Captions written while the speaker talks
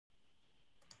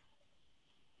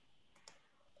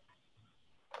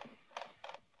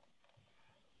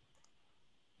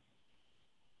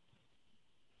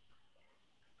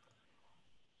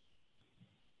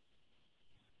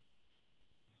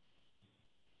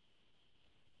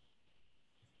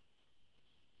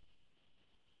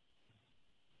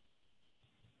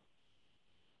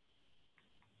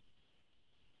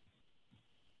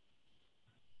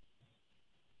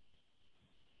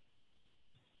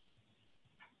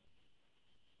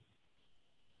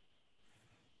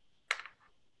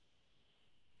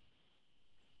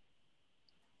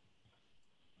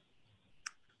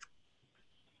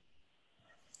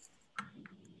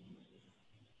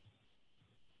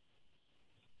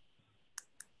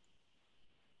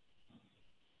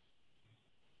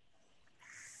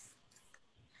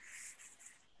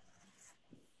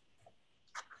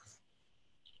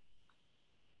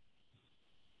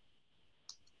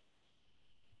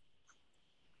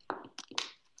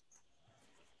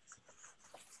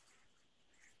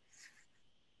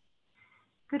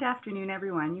Good afternoon,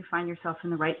 everyone. You find yourself in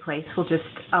the right place. We'll just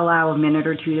allow a minute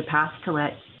or two to pass to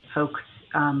let folks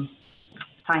sign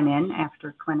in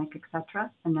after clinic,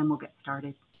 etc., and then we'll get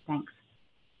started. Thanks.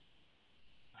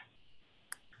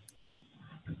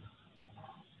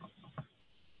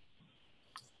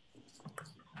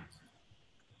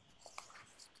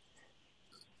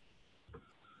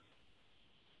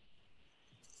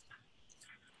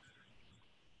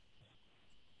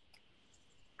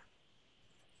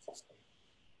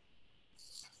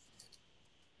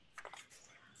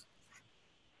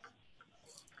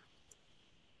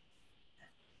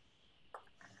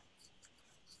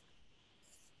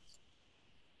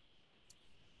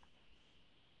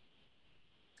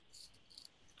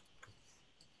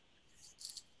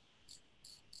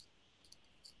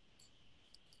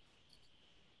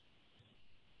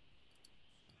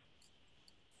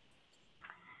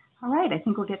 All right, I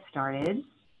think we'll get started.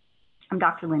 I'm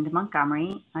Dr. Linda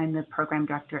Montgomery. I'm the Program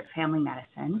Director at Family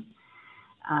Medicine.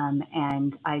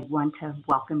 And I want to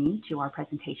welcome you to our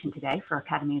presentation today for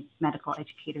Academy of Medical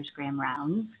Educators Grand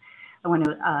Rounds. I want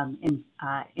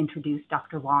to introduce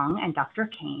Dr. Wong and Dr.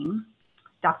 Cain.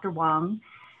 Dr. Wong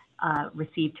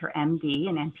received her MD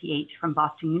and NPH from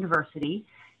Boston University.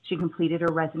 She completed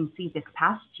her residency this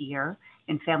past year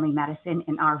in family medicine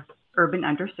in our urban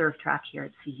underserved track here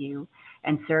at CU,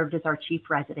 and served as our chief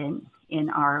resident in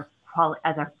our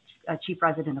chief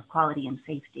resident of quality and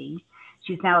safety.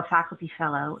 She's now a faculty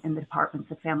fellow in the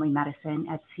departments of family medicine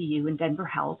at CU and Denver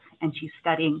Health, and she's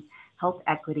studying health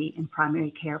equity in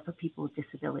primary care for people with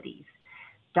disabilities.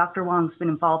 Dr. Wong's been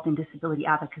involved in disability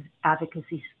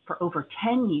advocacy for over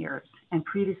 10 years and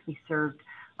previously served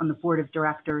on the board of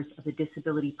directors of the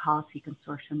Disability Policy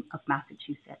Consortium of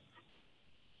Massachusetts.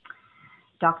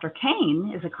 Dr.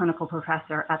 Cain is a clinical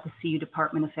professor at the CU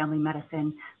Department of Family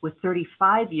Medicine with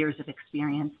 35 years of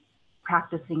experience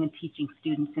practicing and teaching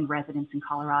students and residents in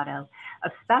Colorado.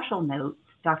 Of special note,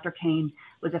 Dr. Cain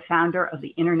was a founder of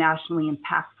the internationally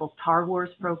impactful TAR Wars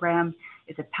program,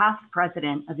 is a past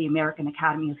president of the American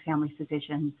Academy of Family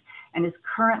Physicians, and is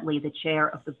currently the chair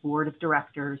of the board of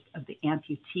directors of the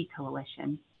Amputee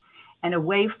Coalition. And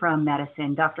away from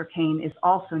medicine, Dr. Cain is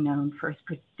also known for his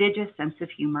prodigious sense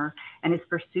of humor and his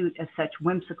pursuit of such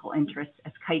whimsical interests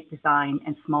as kite design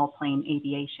and small plane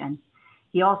aviation.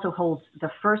 He also holds the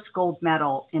first gold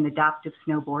medal in adaptive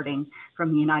snowboarding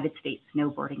from the United States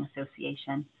Snowboarding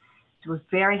Association. So we're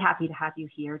very happy to have you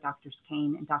here, Drs.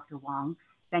 Cain and Dr. Wong.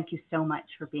 Thank you so much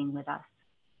for being with us.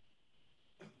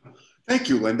 Thank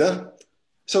you, Linda.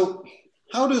 So,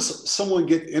 how does someone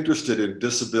get interested in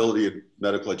disability and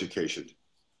medical education?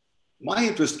 My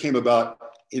interest came about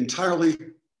entirely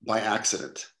by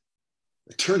accident.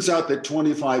 It turns out that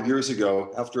 25 years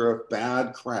ago, after a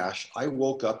bad crash, I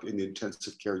woke up in the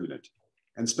intensive care unit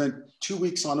and spent 2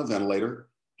 weeks on a ventilator,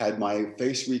 had my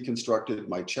face reconstructed,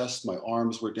 my chest, my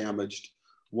arms were damaged.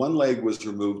 One leg was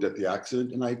removed at the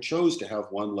accident, and I chose to have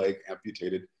one leg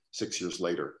amputated 6 years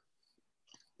later.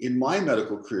 In my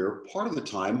medical career, part of the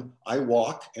time I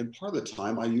walk and part of the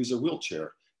time I use a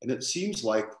wheelchair. And it seems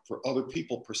like for other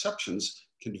people, perceptions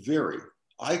can vary.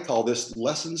 I call this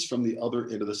lessons from the other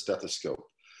end of the stethoscope.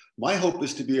 My hope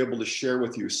is to be able to share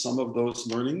with you some of those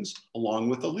learnings along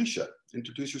with Alicia.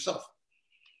 Introduce yourself.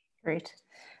 Great.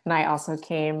 And I also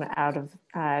came out of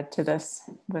to this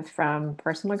from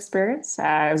personal experience.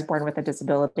 I was born with a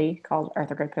disability called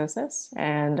arthrogryposis,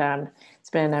 and it's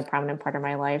been a prominent part of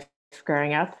my life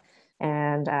growing up,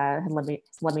 and led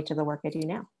me to the work I do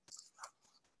now.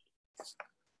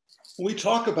 We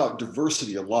talk about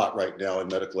diversity a lot right now in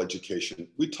medical education.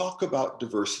 We talk about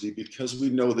diversity because we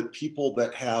know that people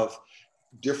that have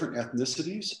different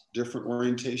ethnicities, different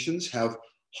orientations, have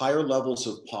higher levels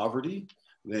of poverty.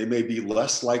 They may be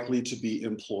less likely to be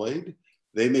employed.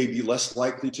 They may be less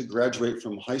likely to graduate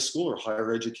from high school or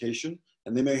higher education,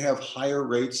 and they may have higher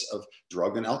rates of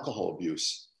drug and alcohol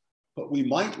abuse. What we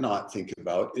might not think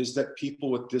about is that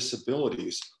people with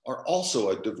disabilities are also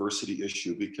a diversity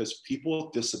issue, because people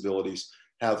with disabilities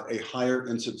have a higher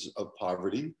incidence of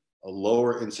poverty, a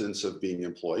lower incidence of being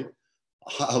employed,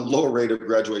 a lower rate of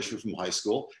graduation from high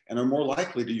school, and are more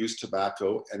likely to use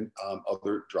tobacco and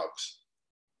other drugs.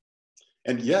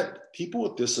 And yet, people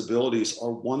with disabilities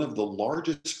are one of the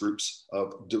largest groups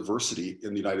of diversity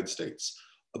in the United States.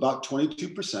 About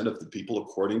 22% of the people,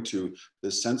 according to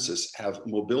the census, have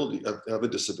a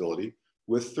disability,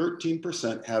 with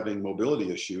 13% having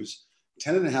mobility issues,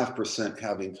 10.5%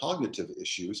 having cognitive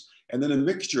issues, and then a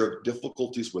mixture of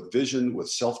difficulties with vision, with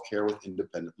self-care, with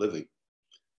independent living.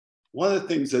 One of the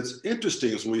things that's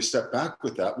interesting is when we step back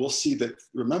with that, we'll see that,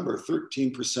 remember,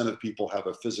 13% of people have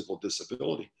a physical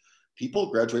disability,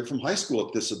 People graduate from high school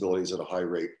with disabilities at a high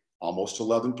rate, almost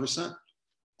 11%.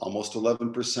 Almost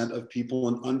 11% of people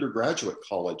in undergraduate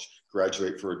college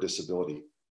graduate for a disability.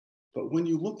 But when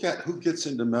you look at who gets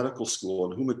into medical school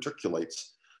and who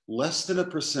matriculates, less than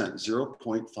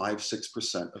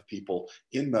 0.56% of people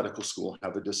in medical school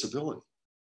have a disability.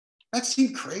 That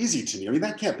seemed crazy to me. I mean,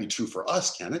 that can't be true for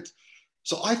us, can it?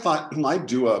 So I thought I'd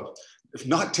do a, if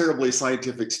not terribly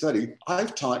scientific study.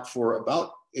 I've taught for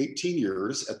about 18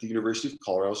 years at the University of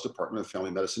Colorado's Department of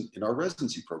Family Medicine in our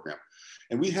residency program.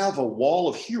 And we have a wall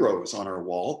of heroes on our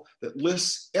wall that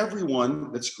lists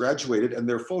everyone that's graduated and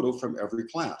their photo from every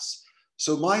class.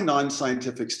 So my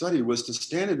non-scientific study was to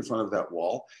stand in front of that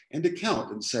wall and to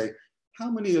count and say,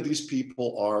 how many of these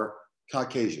people are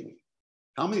Caucasian?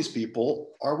 How many of these people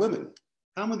are women?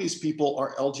 How many of these people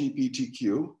are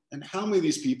LGBTQ? And how many of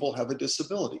these people have a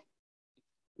disability?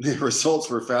 The results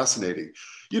were fascinating.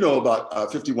 You know, about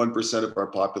 51% of our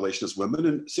population is women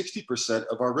and 60%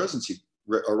 of our residency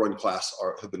or run class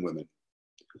have been women.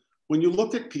 When you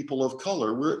look at people of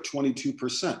color, we're at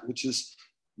 22%, which is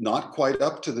not quite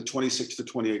up to the 26 to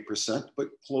 28%, but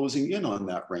closing in on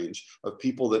that range of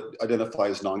people that identify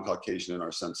as non-Caucasian in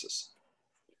our census.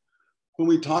 When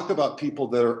we talk about people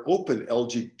that are open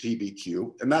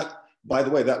LGBTQ, and that, by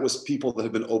the way, that was people that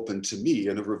have been open to me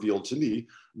and have revealed to me,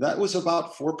 that was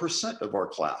about 4% of our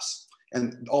class.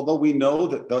 And although we know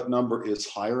that that number is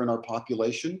higher in our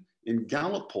population, in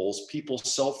Gallup polls, people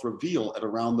self-reveal at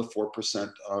around the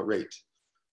 4% rate.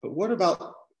 But what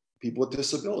about people with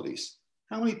disabilities?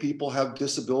 How many people have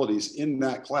disabilities in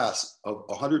that class of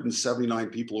 179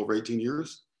 people over 18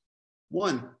 years?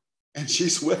 One. And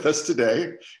she's with us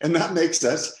today. And that makes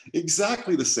us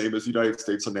exactly the same as the United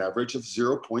States on average of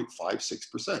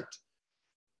 0.56%.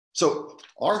 So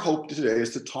our hope today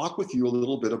is to talk with you a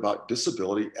little bit about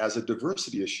disability as a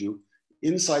diversity issue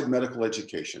inside medical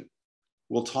education.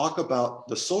 We'll talk about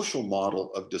the social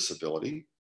model of disability.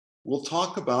 We'll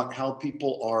talk about how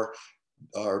people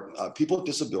people with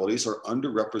disabilities are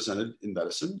underrepresented in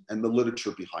medicine and the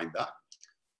literature behind that.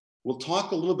 We'll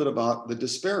talk a little bit about the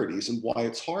disparities and why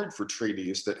it's hard for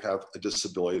trainees that have a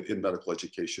disability in medical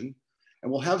education.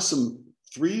 And we'll have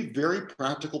three very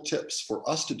practical tips for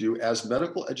us to do as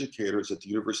medical educators at the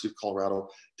University of Colorado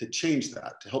to change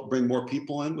that, to help bring more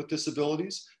people in with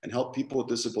disabilities and help people with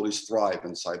disabilities thrive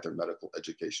inside their medical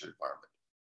education environment.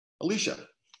 Alicia.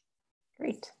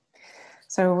 Great.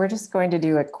 So we're just going to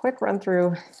do a quick run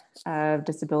through of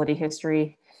disability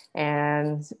history.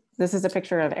 And this is a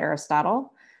picture of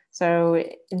Aristotle. So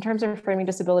in terms of framing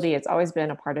disability, it's always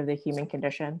been a part of the human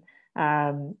condition.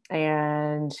 And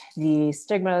the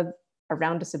stigma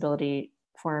around disability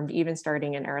formed even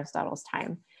starting in Aristotle's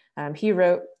time. He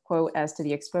wrote, quote, "As to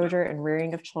the exposure and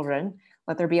rearing of children,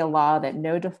 let there be a law that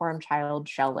no deformed child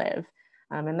shall live."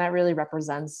 And that really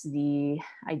represents the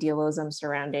idealism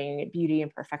surrounding beauty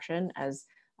and perfection as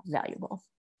valuable.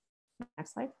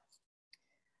 Next slide.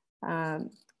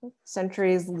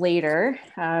 Centuries later,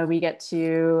 we get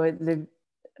to the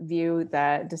view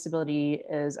that disability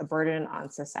is a burden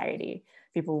on society.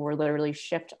 People were literally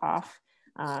shipped off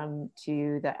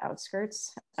to the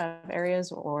outskirts of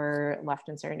areas or left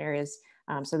in certain areas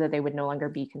so that they would no longer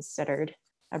be considered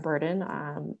a burden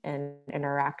and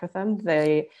interact with them.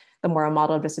 The moral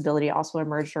model of disability also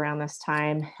emerged around this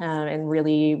time and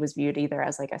really was viewed either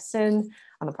as like a sin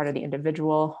on the part of the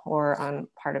individual or on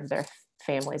part of their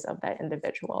families of that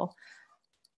individual.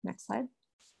 Next slide.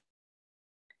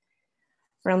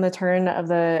 Around the turn of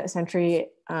the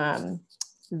century,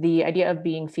 the idea of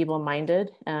being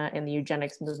feeble-minded and the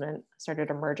eugenics movement started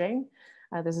emerging.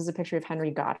 This is a picture of Henry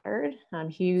Goddard.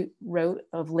 He wrote,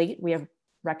 "Of late, we have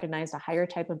recognized a higher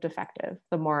type of defective,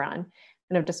 the moron,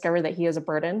 and have discovered that he is a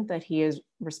burden, that he is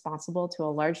responsible to a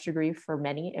large degree for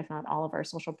many, if not all of our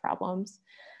social problems."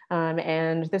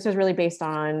 And this was really based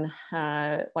on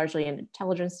largely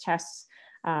intelligence tests.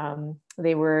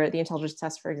 The intelligence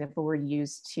tests, for example, were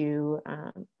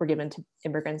given to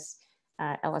immigrants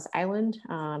at Ellis Island,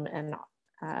 and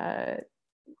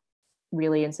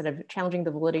really, instead of challenging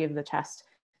the validity of the test,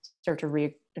 start to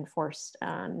reinforce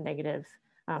negative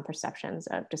perceptions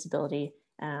of disability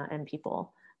and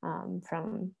people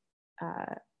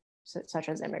such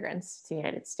as immigrants to the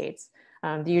United States.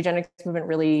 The eugenics movement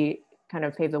really kind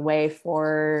of paved the way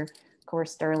for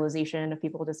coerced sterilization of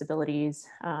people with disabilities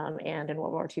and in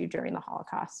World War II during the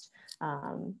Holocaust.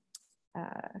 Okay,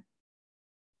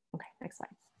 next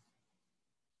slide.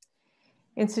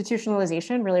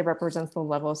 Institutionalization really represents the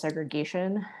level of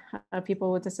segregation of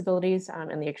people with disabilities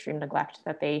and the extreme neglect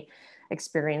that they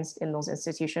experienced in those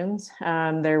institutions.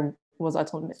 There was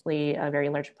ultimately a very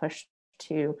large push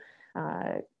to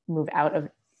move out of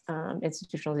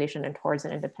institutionalization and towards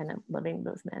an independent living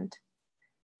movement.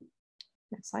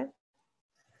 Next slide.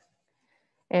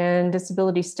 And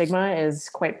disability stigma is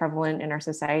quite prevalent in our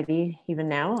society, even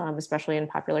now, especially in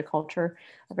popular culture.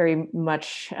 Very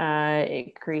much,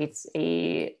 it creates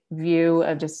a view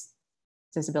of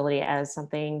disability as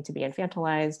something to be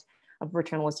infantilized, a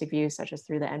paternalistic view, such as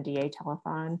through the MDA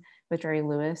telethon with Jerry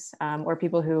Lewis, or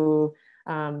people who,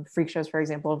 freak shows, for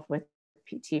example, with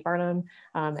P.T. Barnum,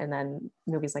 and then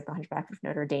movies like The Hunchback of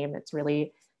Notre Dame, it's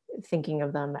really thinking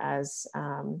of them as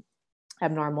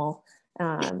abnormal.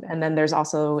 And then there's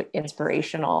also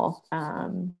inspirational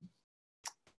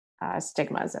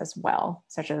stigmas as well,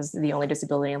 such as the only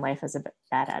disability in life is a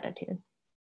bad attitude.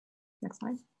 Next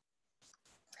slide.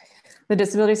 The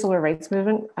disability civil rights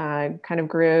movement kind of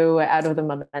grew out of the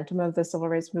momentum of the civil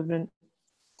rights movement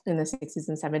in the 60s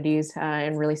and 70s,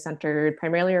 and really centered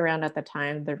primarily around, at the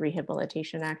time, the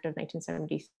Rehabilitation Act of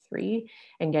 1973,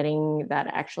 and getting that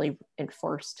actually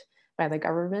enforced by the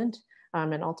government.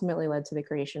 And ultimately led to the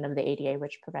creation of the ADA,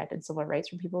 which provided civil rights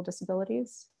for people with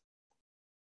disabilities.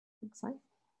 Next slide.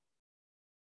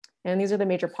 And these are the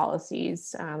major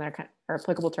policies that are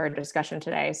applicable to our discussion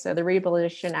today. So the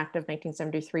Rehabilitation Act of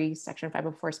 1973, Section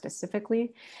 504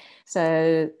 specifically,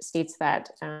 states that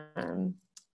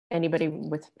anybody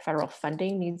with federal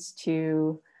funding needs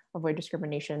to avoid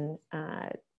discrimination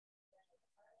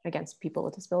against people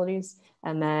with disabilities.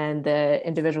 And then the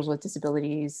Individuals with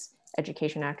Disabilities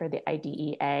Education Act, or the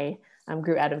IDEA,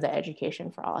 grew out of the Education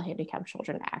for All Handicapped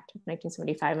Children Act of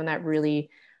 1975. And that really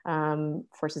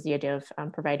forces the idea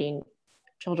of providing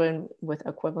children with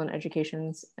equivalent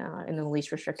educations in the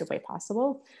least restrictive way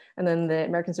possible. And then the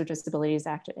Americans with Disabilities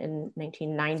Act in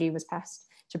 1990 was passed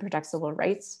to protect civil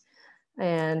rights.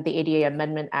 And the ADA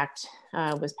Amendment Act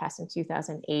was passed in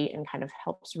 2008 and kind of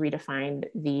helps redefine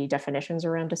the definitions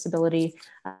around disability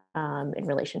in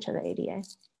relation to the ADA.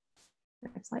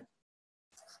 Next slide.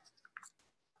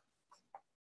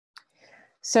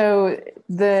 So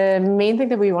the main thing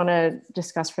that we want to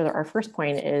discuss for our first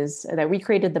point is that we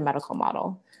created the medical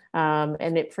model,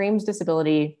 and it frames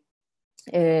disability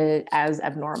as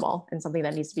abnormal and something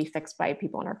that needs to be fixed by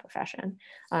people in our profession.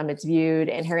 It's viewed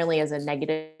inherently as a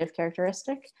negative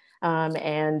characteristic,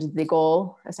 and the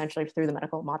goal essentially through the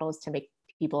medical model is to make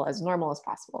people as normal as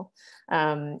possible.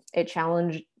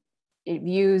 It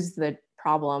views the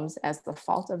problems as the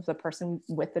fault of the person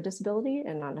with the disability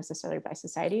and not necessarily by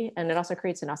society. And it also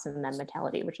creates an us and them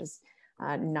mentality, which is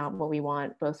not what we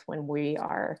want, both when we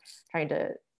are trying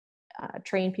to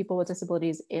train people with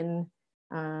disabilities in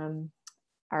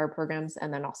our programs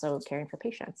and then also caring for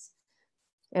patients.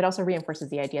 It also reinforces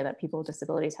the idea that people with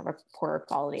disabilities have a poorer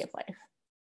quality of life.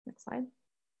 Next slide.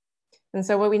 And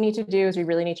so what we need to do is we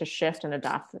really need to shift and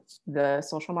adopt the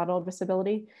social model of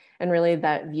disability, and really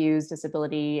that views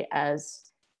disability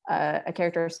as a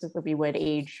characteristic that we would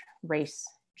age, race,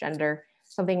 gender,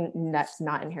 something that's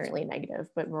not inherently negative,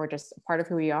 but more just a part of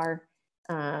who we are,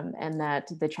 and that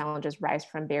the challenges rise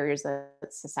from barriers that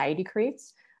society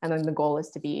creates. And then the goal is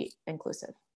to be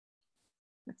inclusive.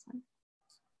 Next slide.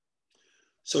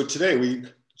 So today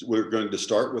we're going to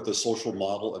start with a social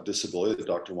model of disability that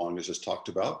Dr. Wong has just talked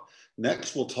about.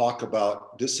 Next, we'll talk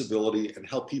about disability and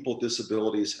how people with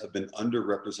disabilities have been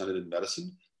underrepresented in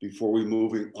medicine before we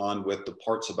move on with the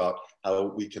parts about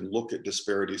how we can look at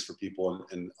disparities for people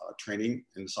in training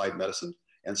inside medicine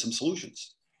and some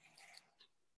solutions.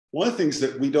 One of the things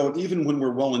that we don't, even when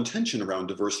we're well-intentioned around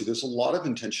diversity, there's a lot of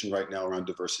intention right now around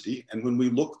diversity. And when we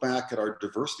look back at our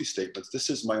diversity statements, this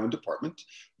is my own department,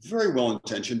 very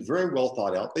well-intentioned, very well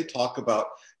thought out. They talk about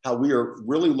how we are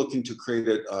really looking to create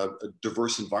a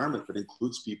diverse environment that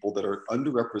includes people that are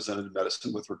underrepresented in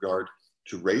medicine with regard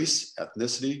to race,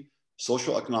 ethnicity,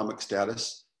 social economic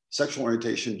status, sexual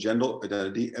orientation, gender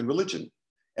identity, and religion.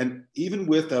 And even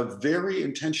with a very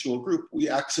intentional group, we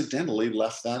accidentally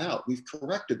left that out. We've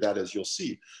corrected that, as you'll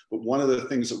see. But one of the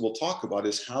things that we'll talk about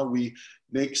is how we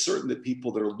make certain that people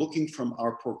that are looking from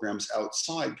our programs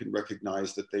outside can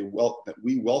recognize that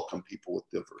we welcome people with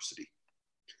diversity.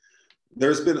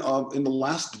 There's been, in the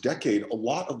last decade, a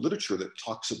lot of literature that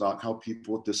talks about how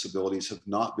people with disabilities have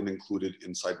not been included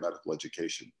inside medical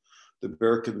education. The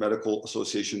American Medical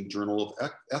Association Journal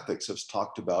of Ethics has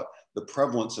talked about the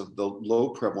prevalence of the low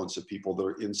prevalence of people that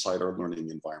are inside our learning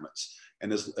environments,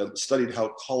 and has studied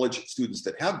how college students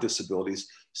that have disabilities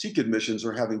seek admissions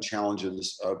or having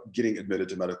challenges getting admitted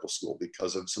to medical school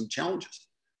because of some challenges.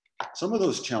 Some of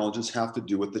those challenges have to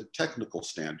do with the technical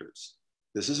standards.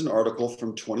 This is an article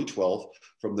from 2012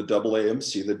 from the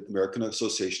AAMC, the American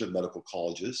Association of Medical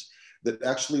Colleges, that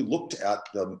actually looked at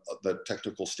the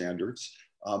technical standards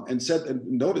and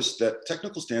noticed that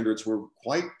technical standards were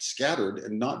quite scattered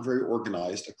and not very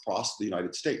organized across the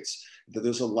United States, that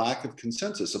there's a lack of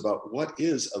consensus about what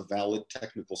is a valid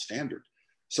technical standard.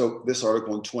 So this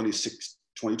article in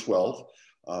 2012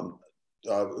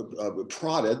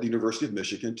 prodded the University of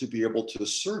Michigan to be able to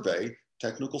survey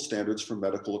technical standards for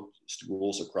medical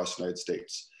schools across the United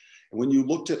States. And when you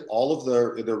looked at all of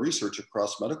their research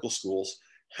across medical schools,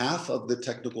 half of the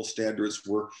technical standards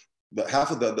were, half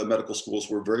of the medical schools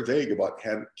were very vague about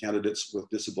candidates with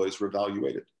disabilities were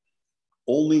evaluated.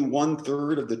 Only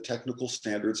 1/3 of the technical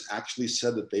standards actually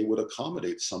said that they would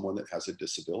accommodate someone that has a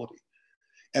disability.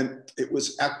 And it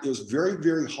was very,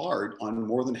 very hard on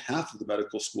more than half of the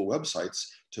medical school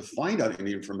websites to find out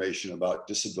any information about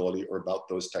disability or about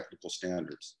those technical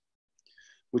standards,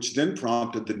 which then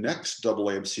prompted the next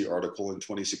AAMC article in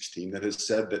 2016 that has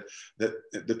said that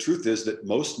the truth is that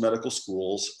most medical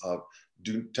schools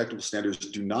technical standards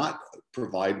do not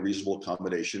provide reasonable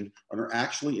accommodation and are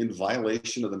actually in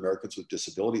violation of the Americans with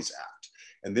Disabilities Act.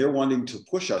 And they're wanting to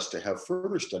push us to have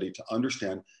further study to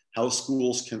understand how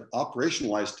schools can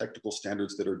operationalize technical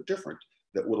standards that are different,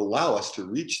 that would allow us to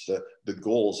reach the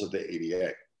goals of the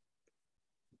ADA.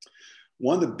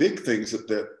 One of the big things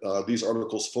that these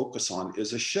articles focus on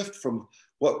is a shift from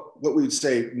what we would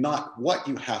say, not what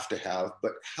you have to have,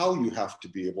 but how you have to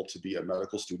be able to be a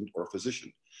medical student or a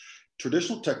physician.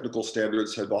 Traditional technical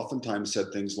standards have oftentimes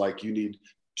said things like you need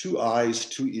 2 eyes,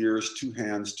 2 ears, 2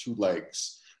 hands, 2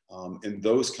 legs, and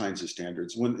those kinds of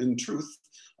standards, when in truth,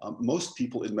 most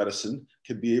people in medicine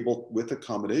can be able, with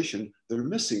accommodation, they're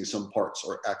missing some parts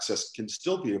or can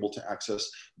still be able to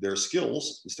access their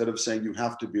skills. Instead of saying you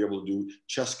have to be able to do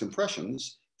chest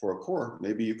compressions for a core,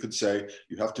 maybe you could say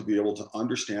you have to be able to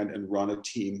understand and run a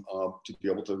team to be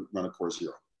able to run a core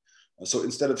 0. So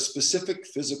instead of specific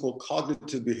physical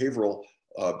cognitive behavioral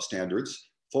standards,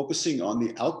 focusing on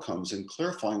the outcomes and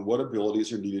clarifying what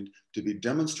abilities are needed to be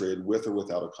demonstrated with or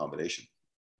without accommodation.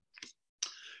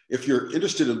 If you're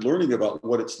interested in learning about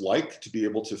what it's like to be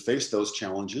able to face those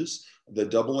challenges, the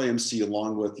AAMC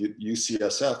along with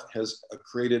UCSF has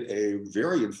created a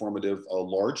very informative,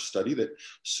 large study that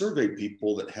surveyed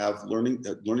people that have learning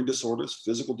disorders,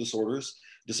 physical disorders,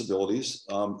 disabilities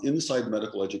inside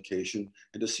medical education,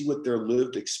 and to see what their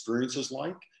lived experience is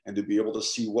like, and to be able to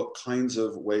see what kinds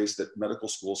of ways that medical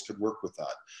schools could work with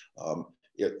that.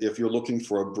 If you're looking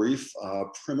for a brief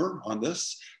primer on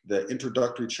this, the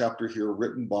introductory chapter here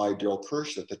written by Daryl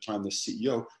Kirsch, at the time the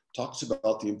CEO, talks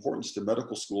about the importance to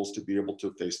medical schools to be able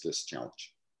to face this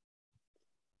challenge.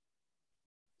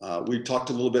 We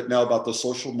talked a little bit now about the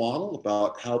social model,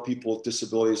 about how people with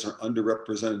disabilities are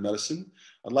underrepresented in medicine.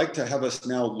 I'd like to have us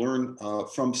now learn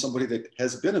from somebody that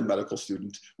has been a medical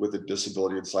student with a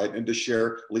disability inside, and to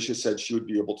share, Alicia said she would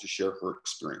be able to share her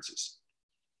experiences.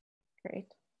 Great.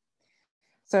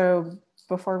 So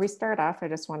before we start off, I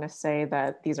just want to say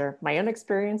that these are my own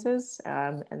experiences,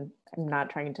 and I'm not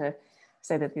trying to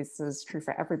say that this is true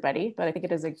for everybody, but I think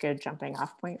it is a good jumping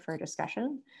off point for a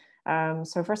discussion.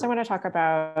 So first I want to talk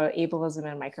about ableism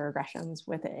and microaggressions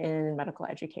within medical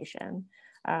education.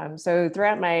 So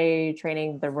throughout my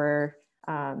training, there were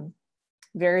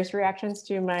various reactions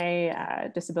to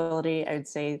my disability. I would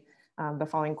say the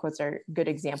following quotes are good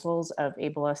examples of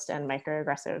ableist and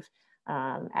microaggressive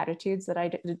attitudes that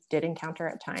I did encounter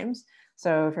at times.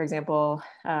 So for example,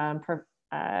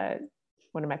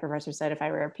 one of my professors said, if I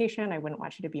were a patient, I wouldn't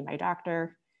want you to be my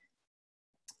doctor.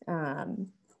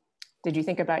 Did you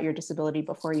think about your disability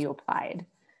before you applied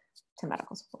to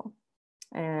medical school?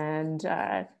 And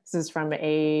this is from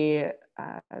a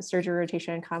surgery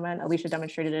rotation comment. Alicia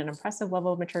demonstrated an impressive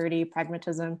level of maturity,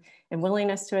 pragmatism, and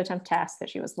willingness to attempt tasks that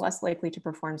she was less likely to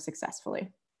perform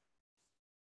successfully.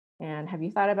 And have you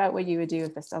thought about what you would do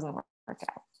if this doesn't work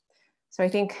out? So I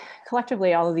think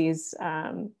collectively, all of these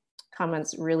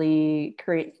comments really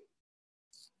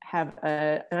have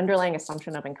an underlying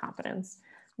assumption of incompetence.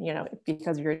 You know,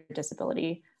 because of your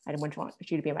disability, I wouldn't want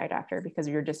you to be my doctor. Because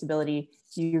of your disability,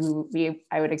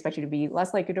 I would expect you to be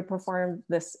less likely to perform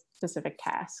this specific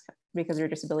task. Because of your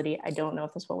disability, I don't know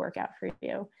if this will work out for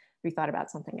you. We thought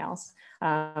about something else.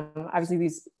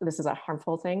 Obviously, this is a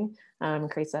harmful thing,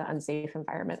 creates an unsafe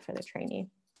environment for the trainee.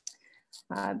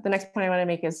 The next point I want to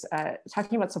make is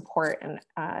talking about support, and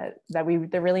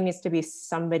there really needs to be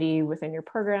somebody within your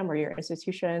program or your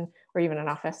institution or even an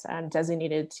office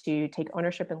designated to take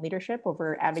ownership and leadership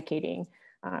over advocating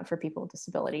for people with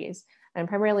disabilities. And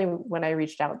primarily when I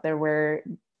reached out, there were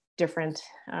different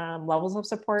levels of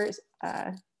support.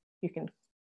 You can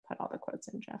put all the quotes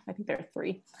in, Jeff. I think there are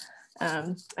 3.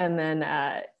 And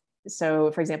then,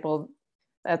 so for example,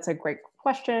 that's a great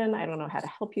question. I don't know how to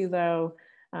help you though.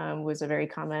 was a very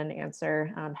common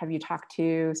answer. Have you talked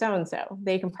to so-and-so?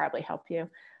 They can probably help you.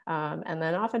 And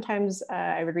then oftentimes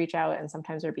I would reach out and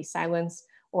sometimes there'd be silence,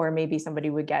 or maybe somebody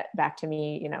would get back to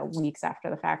me, weeks after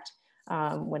the fact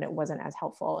when it wasn't as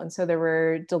helpful. And so there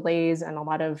were delays and a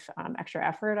lot of extra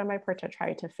effort on my part to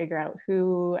try to figure out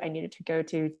who I needed to go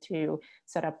to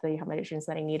set up the accommodations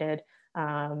that I needed.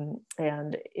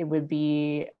 And it would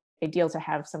be ideal to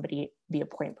have somebody be a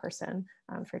point person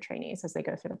for trainees as they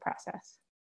go through the process.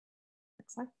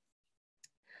 Next slide.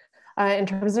 In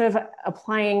terms of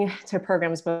applying to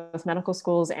programs, both medical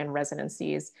schools and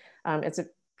residencies, it's a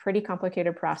pretty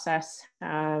complicated process.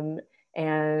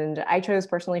 And I chose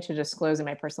personally to disclose in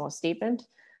my personal statement.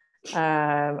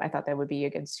 I thought that would be a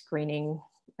good screening,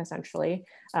 essentially.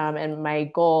 And my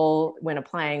goal when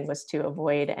applying was to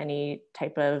avoid any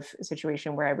type of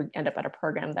situation where I would end up at a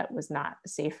program that was not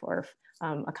safe or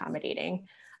accommodating.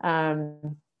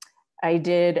 I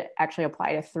did actually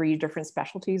apply to 3 different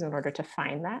specialties in order to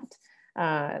find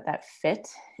that fit,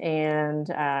 and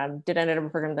did end up in a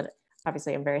program that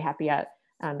obviously I'm very happy at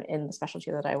in the specialty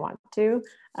that I want to.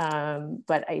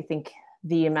 But I think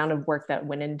the amount of work that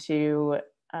went into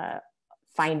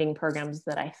finding programs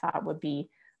that I thought would be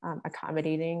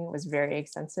accommodating was very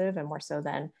extensive, and more so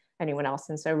than anyone else.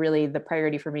 And so really the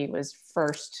priority for me was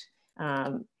first,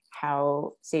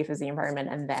 how safe is the environment,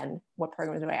 and then what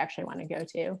programs do I actually want to go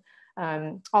to.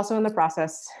 Also in the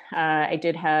process, I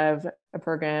did have a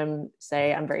program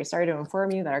say, I'm very sorry to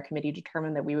inform you that our committee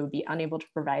determined that we would be unable to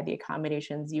provide the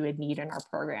accommodations you would need in our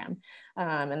program.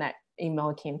 And that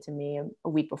email came to me a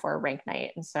week before rank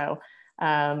night. And so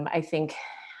I think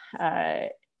I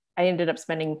ended up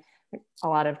spending a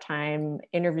lot of time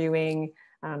interviewing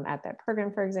at that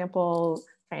program, for example.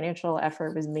 Financial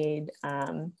effort was made,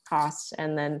 costs,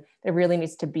 and then there really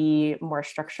needs to be more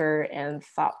structure and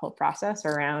thoughtful process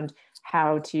around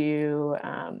how to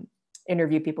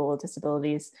interview people with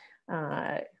disabilities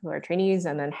who are trainees,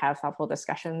 and then have thoughtful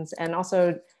discussions, and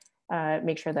also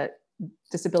make sure that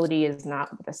disability is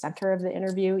not the center of the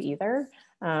interview either.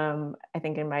 I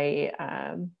think in my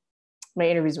my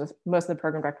interviews with most of the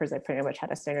program directors, I pretty much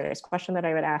had a standardized question that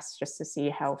I would ask just to see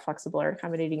how flexible or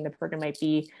accommodating the program might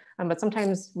be. But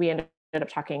sometimes we ended up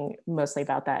talking mostly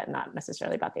about that, not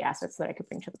necessarily about the assets that I could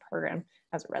bring to the program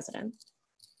as a resident.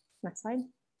 Next slide.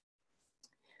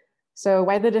 So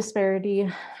why the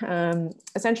disparity?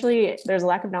 Essentially, there's a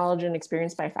lack of knowledge and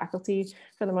experience by faculty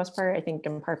for the most part, I think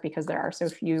in part because there are so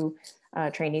few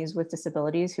trainees with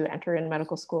disabilities who enter in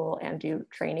medical school and do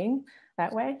training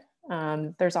that way.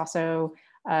 There's also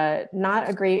not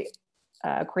a great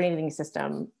coordinating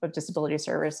system of disability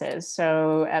services.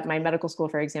 So at my medical school,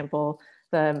 for example,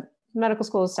 the medical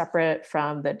school is separate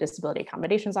from the disability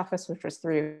accommodations office, which was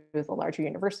through the larger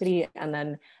university. And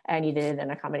then I needed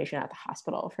an accommodation at the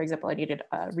hospital. For example, I needed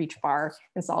a reach bar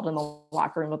installed in the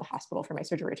locker room of the hospital for my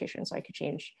surgery rotation, so I could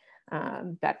change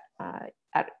that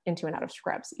into and out of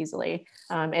scrubs easily.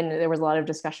 And there was a lot of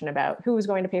discussion about who was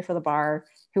going to pay for the bar,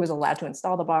 who was allowed to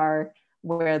install the bar,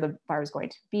 where the bar was going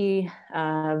to be.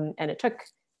 And it took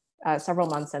several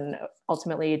months, and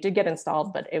ultimately it did get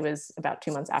installed, but it was about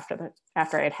 2 months after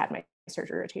I had had my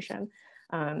surgery rotation.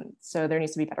 So there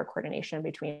needs to be better coordination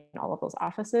between all of those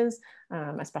offices,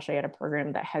 especially at a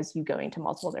program that has you going to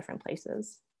multiple different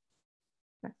places.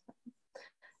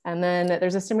 And then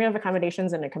there's a stimuli of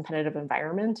accommodations in a competitive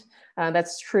environment.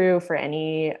 That's true for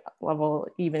any level,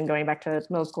 even going back to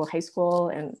middle school, high school,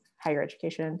 and higher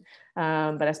education,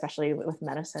 but especially with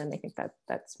medicine, I think that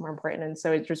that's more important. And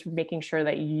so it's just making sure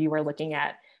that you are looking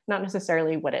at not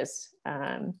necessarily what is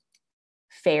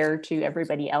fair to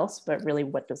everybody else, but really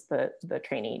what does the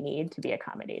trainee need to be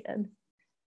accommodated.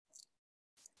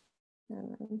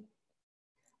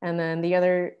 And then the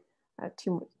other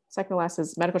second to last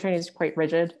is medical training is quite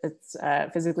rigid. It's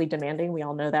physically demanding, we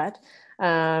all know that.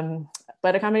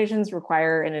 But accommodations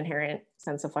require an inherent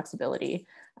sense of flexibility.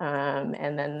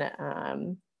 And then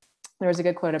there was a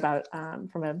good quote about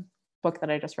from a book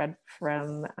that I just read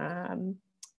from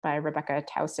by Rebecca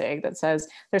Tausig that says,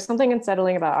 there's something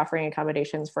unsettling about offering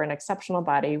accommodations for an exceptional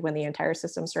body when the entire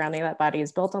system surrounding that body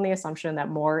is built on the assumption that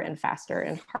more and faster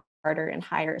and harder and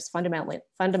higher is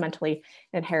fundamentally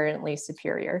inherently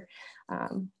superior.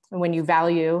 And when you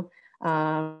value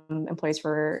employees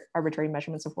for arbitrary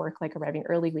measurements of work, like arriving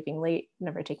early, leaving late,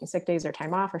 never taking sick days or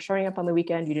time off, or showing up on the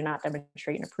weekend, you do not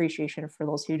demonstrate an appreciation for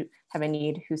those who have a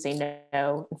need, who say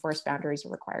no, enforce boundaries,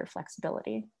 or require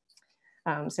flexibility.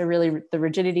 So really the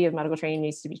rigidity of medical training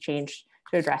needs to be changed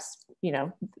to address,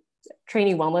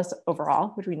 trainee wellness overall,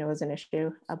 which we know is an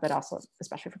issue, but also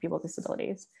especially for people with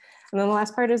disabilities. And then the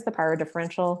last part is the power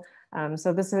differential.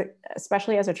 So this is,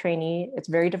 especially as a trainee, it's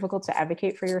very difficult to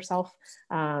advocate for yourself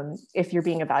if you're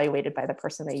being evaluated by the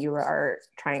person that you are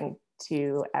trying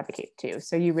to advocate to.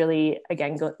 So you really,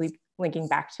 again, linking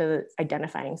back to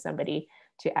identifying somebody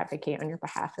to advocate on your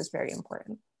behalf is very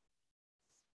important.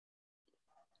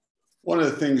 One of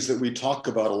the things that we talk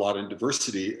about a lot in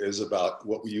diversity is about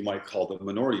what you might call the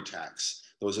minority tax.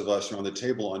 Those of us around the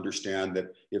table understand that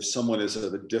if someone is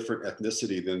of a different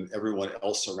ethnicity than everyone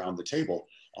else around the table,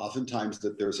 oftentimes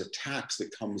that there's a tax that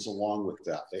comes along with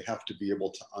that. They have to be able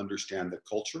to understand the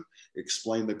culture,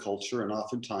 explain the culture, and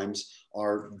oftentimes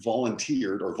are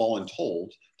volunteered or voluntold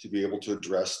to be able to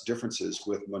address differences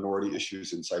with minority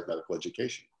issues inside medical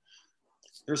education.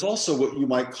 There's also what you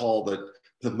might call the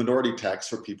minority tax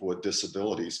for people with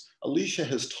disabilities. Alicia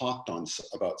has talked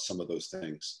about some of those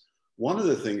things. One of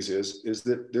the things is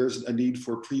that there's a need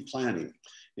for pre-planning.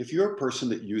 If you're a person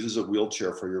that uses a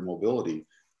wheelchair for your mobility,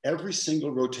 every single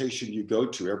rotation you go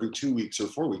to every 2 weeks or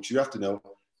 4 weeks, you have to know,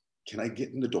 can I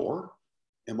get in the door?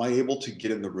 Am I able to get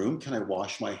in the room? Can I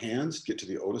wash my hands, get to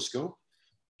the otoscope?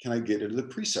 Can I get into the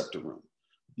preceptor room?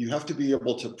 You have to be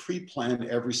able to pre-plan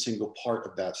every single part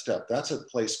of that step. That's a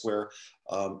place where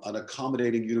an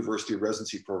accommodating university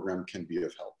residency program can be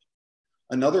of help.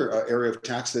 Another area of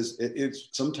tax is it's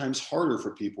sometimes harder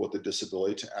for people with a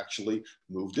disability to actually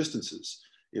move distances.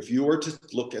 If you were to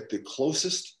look at the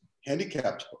closest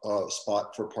handicapped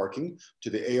spot for parking to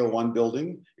the AO1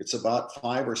 building, it's about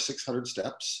 500 or 600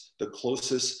 steps. The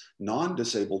closest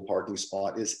non-disabled parking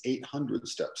spot is 800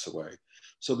 steps away.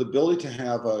 So the ability to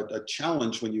have a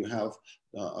challenge when you have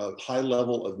a high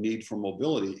level of need for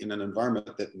mobility in an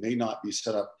environment that may not be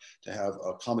set up to have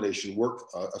accommodation work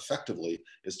effectively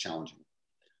is challenging.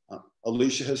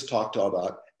 Alicia has talked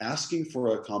about asking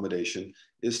for accommodation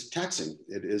is taxing.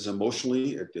 It is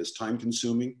emotionally, it is time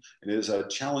consuming, and it is a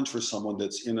challenge for someone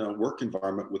that's in a work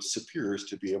environment with superiors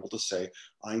to be able to say,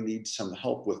 I need some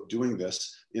help with doing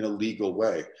this in a legal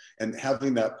way. And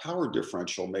having that power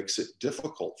differential makes it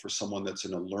difficult for someone that's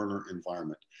in a learner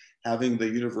environment. Having the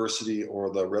university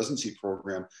or the residency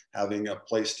program, having a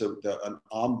place to, an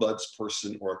ombuds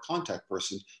person or a contact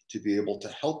person to be able to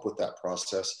help with that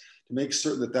process, to make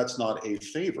certain that that's not a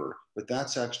favor, but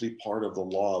that's actually part of the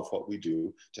law of what we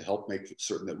do to help make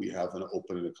certain that we have an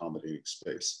open and accommodating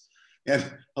space. And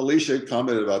Alicia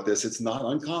commented about this. It's not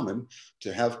uncommon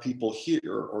to have people hear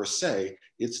or say,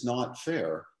 it's not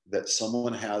fair that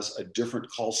someone has a different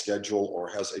call schedule or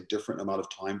has a different amount of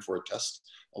time for a test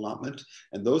allotment.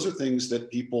 And those are things that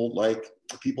people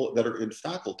that are in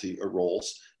faculty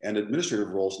roles and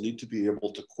administrative roles need to be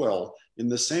able to quell in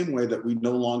the same way that we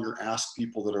no longer ask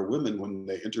people that are women when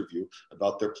they interview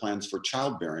about their plans for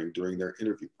childbearing during their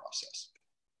interview process.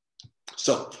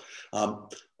 So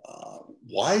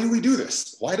why do we do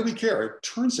this? Why do we care? It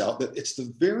turns out that it's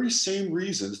the very same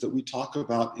reasons that we talk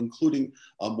about including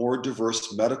a more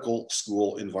diverse medical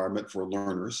school environment for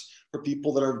learners, for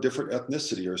people that are of different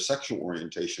ethnicity or sexual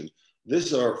orientation.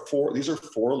 These are four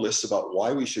lists about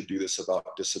why we should do this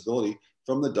about disability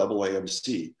from the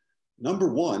AAMC.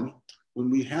 Number one, when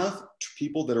we have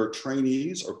people that are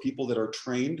trainees or people that are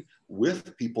trained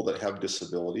with people that have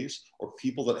disabilities or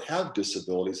people that have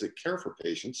disabilities that care for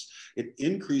patients, it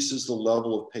increases the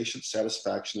level of patient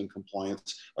satisfaction and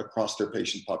compliance across their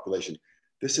patient population.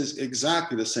 This is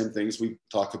exactly the same things we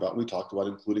talk about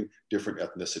including different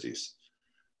ethnicities.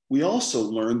 We also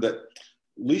learned that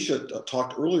Alicia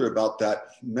talked earlier about that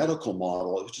medical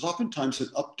model, which is oftentimes an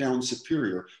up-down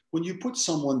superior. When you put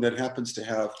someone that happens to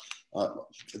have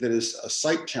that is a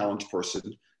sight challenged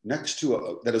person next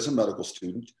to that is a medical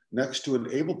student, next to an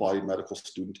able-bodied medical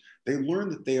student, they learn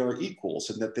that they are equals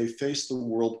and that they face the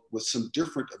world with some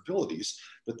different abilities,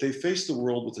 but they face the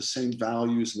world with the same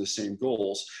values and the same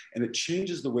goals. And it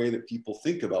changes the way that people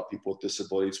think about people with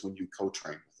disabilities when you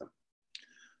co-train with them.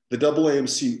 The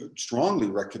AAMC strongly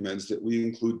recommends that we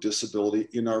include disability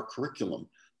in our curriculum,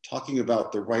 talking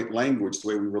about the right language, the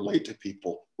way we relate to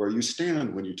people, where you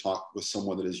stand when you talk with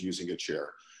someone that is using a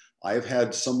chair. I have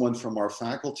had someone from our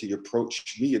faculty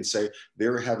approach me and say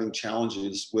they're having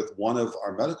challenges with one of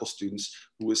our medical students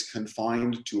who is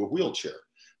confined to a wheelchair.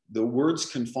 The words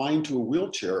confined to a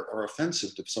wheelchair are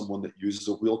offensive to someone that uses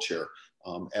a wheelchair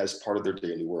as part of their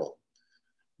daily world.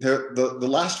 The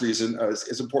last reason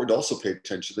is important to also pay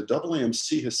attention. The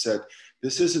AAMC has said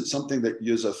this isn't something that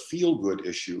is a feel-good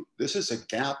issue. This is a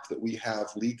gap that we have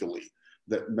legally.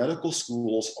 that medical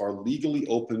schools are legally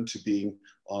open to being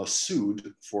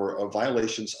sued for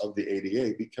violations of the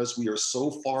ADA because we are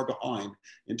so far behind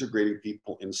integrating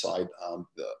people inside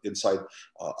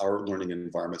our learning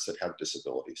environments that have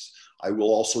disabilities. I will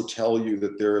also tell you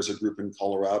that there is a group in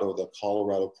Colorado, the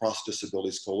Colorado Cross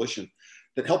Disabilities Coalition,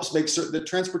 that helps make certain that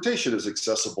transportation is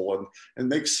accessible and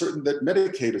makes certain that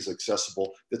Medicaid is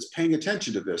accessible, that's paying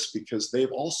attention to this, because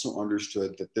they've also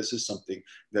understood that this is something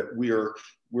that we're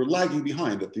lagging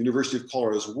behind, that the University of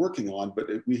Colorado is working on, but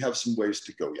we have some ways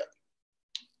to go yet.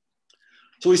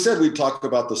 So we said we'd talk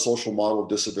about the social model of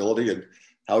disability and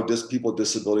how people with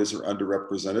disabilities are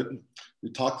underrepresented.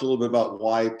 We talked a little bit about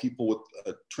why people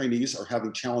with trainees are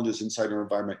having challenges inside our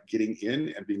environment getting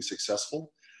in and being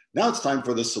successful. Now it's time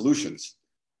for the solutions.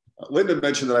 Linda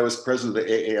mentioned that I was president of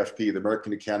the AAFP, the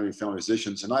American Academy of Family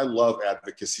Physicians, and I love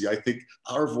advocacy. I think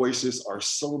our voices are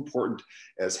so important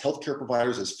as healthcare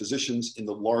providers, as physicians in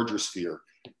the larger sphere.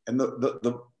 And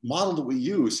the model that we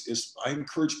use is I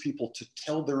encourage people to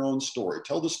tell their own story,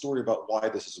 tell the story about why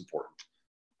this is important,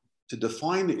 to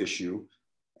define the issue,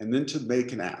 and then to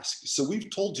make an ask. So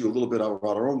we've told you a little bit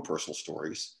about our own personal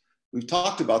stories. We've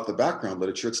talked about the background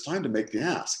literature. It's time to make the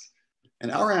ask.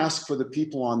 And our ask for the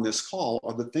people on this call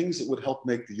are the things that would help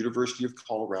make the University of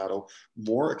Colorado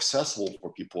more accessible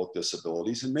for people with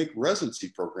disabilities and make residency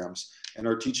programs in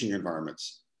our teaching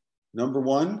environments. Number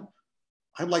one,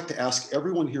 I'd like to ask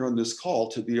everyone here on this call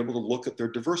to be able to look at their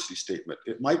diversity statement.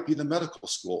 It might be the medical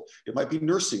school, it might be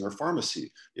nursing or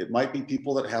pharmacy, it might be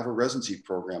people that have a residency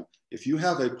program. If you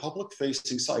have a public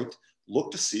facing site, look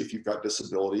to see if you've got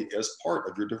disability as part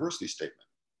of your diversity statement.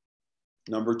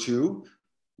 Number two,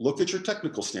 look at your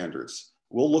technical standards.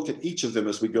 We'll look at each of them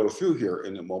as we go through here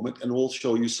in a moment, and we'll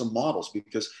show you some models,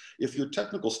 because if your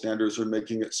technical standards are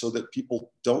making it so that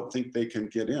people don't think they can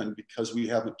get in because we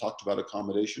haven't talked about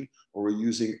accommodation or we're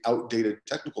using outdated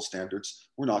technical standards,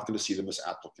 we're not going to see them as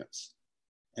applicants.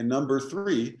 And number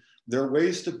three, there are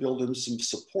ways to build in some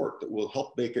support that will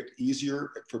help make it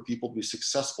easier for people to be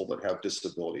successful that have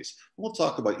disabilities. We'll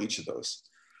talk about each of those.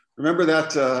 Remember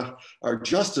that our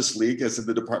Justice League, as in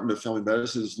the Department of Family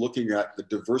Medicine, is looking at the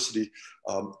diversity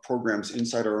programs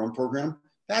inside our own program.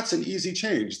 That's an easy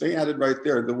change. They added right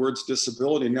there the words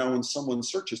disability. Now when someone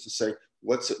searches to say,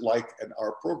 what's it like in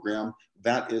our program,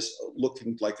 that is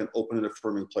looking like an open and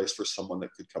affirming place for someone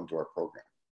that could come to our program.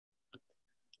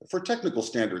 For technical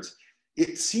standards,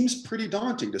 it seems pretty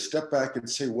daunting to step back and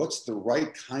say, what's the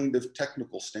right kind of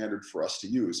technical standard for us to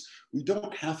use? We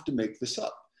don't have to make this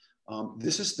up.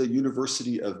 This is the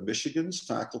University of Michigan's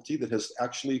faculty that has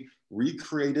actually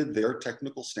recreated their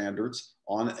technical standards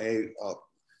on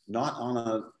not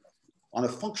on a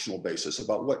functional basis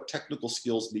about what technical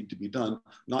skills need to be done,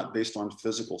 not based on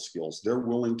physical skills. They're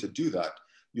willing to do that.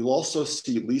 You'll also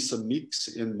see Lisa Meeks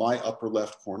in my upper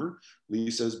left corner.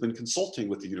 Lisa has been consulting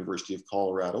with the University of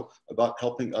Colorado about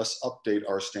helping us update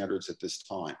our standards at this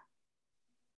time.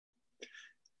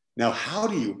 Now, how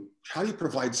do you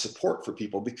provide support for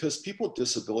people? Because people with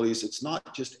disabilities, it's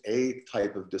not just a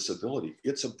type of disability,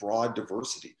 it's a broad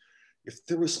diversity. If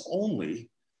there's only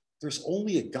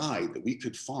a guide that we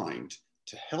could find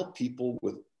to help people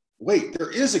with, wait, there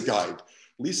is a guide.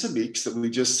 Lisa Meeks, that we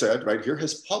just said right here,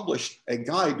 has published a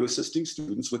guide to assisting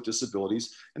students with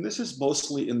disabilities, and this is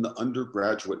mostly in the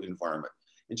undergraduate environment.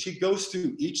 And she goes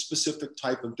through each specific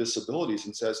type of disabilities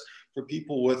and says, for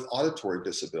people with auditory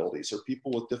disabilities, or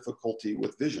people with difficulty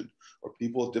with vision, or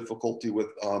people with difficulty with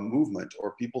movement,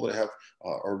 or people that have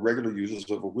are regular users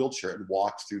of a wheelchair, and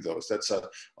walks through those. That's a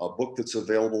book that's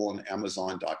available on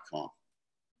Amazon.com.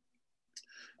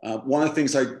 One of the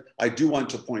things I do want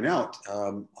to point out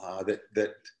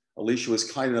that Alicia was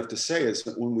kind enough to say is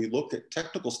that when we look at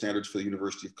technical standards for the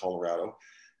University of Colorado,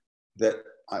 that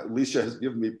Alicia has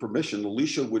given me permission,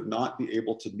 Alicia would not be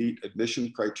able to meet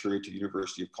admission criteria to the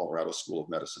University of Colorado School of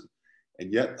Medicine.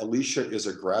 And yet Alicia is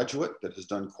a graduate that has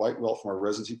done quite well from our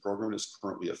residency program and is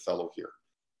currently a fellow here.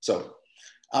 So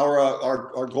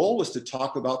our goal was to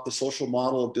talk about the social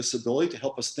model of disability to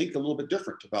help us think a little bit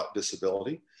different about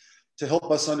disability, to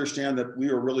help us understand that we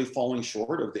are really falling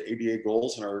short of the ADA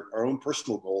goals and our own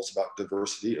personal goals about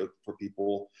diversity for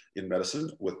people in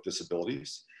medicine with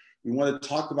disabilities. We want to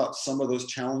talk about some of those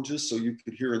challenges so you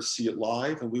could hear and see it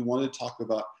live. And we want to talk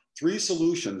about 3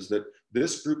 solutions that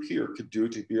this group here could do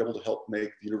to be able to help make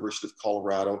the University of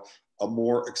Colorado a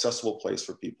more accessible place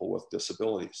for people with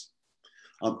disabilities.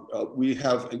 We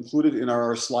have included in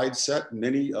our slide set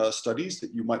many studies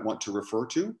that you might want to refer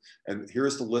to. And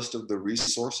here's the list of the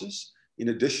resources. In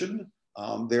addition,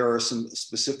 There are some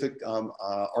specific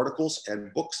articles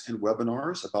and books and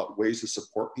webinars about ways to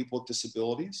support people with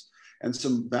disabilities, and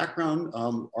some background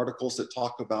articles that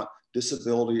talk about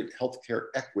disability and healthcare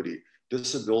equity,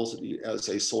 disability as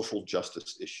a social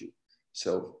justice issue.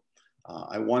 So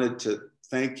I wanted to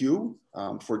thank you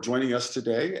for joining us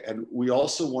today. And we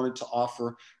also wanted to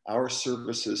offer our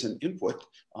services and input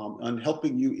on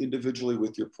helping you individually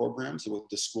with your programs and with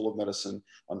the School of Medicine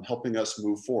on helping us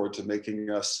move forward to making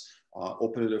us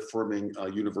open and affirming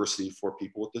university for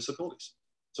people with disabilities.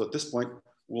 So at this point,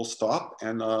 we'll stop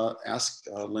and ask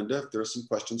Linda if there are some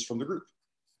questions from the group.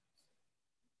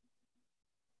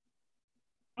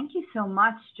 Thank you so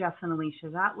much, Jeff and Alicia.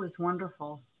 That was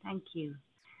wonderful. Thank you.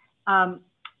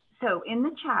 So in the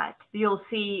chat, you'll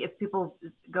see, if people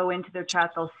go into their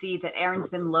chat, they'll see that Aaron's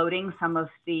been loading some of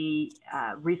the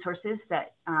resources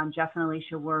that Jeff and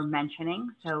Alicia were mentioning.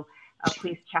 So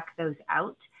please check those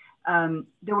out.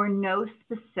 There were no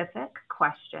specific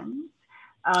questions.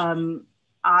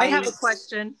 I have a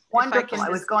question. Wonderful. I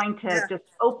was going to just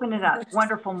open it up.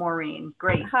 Wonderful, Maureen.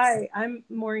 Great. Hi, I'm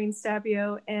Maureen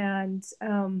Stabio, and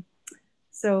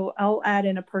so I'll add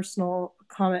in a personal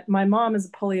comment. My mom is a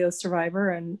polio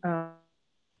survivor and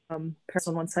parents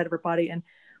on one side of her body. And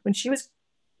when she was,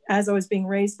 as I was being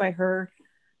raised by her,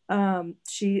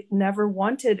 she never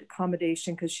wanted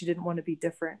accommodation because she didn't want to be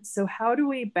different. So how do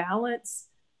we balance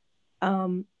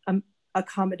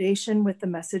accommodation with the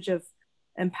message of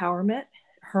empowerment?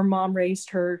 Her mom raised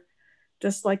her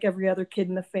just like every other kid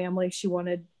in the family. She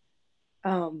wanted,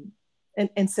 and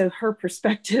so her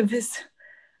perspective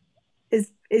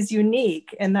is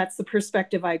unique, and that's the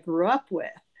perspective I grew up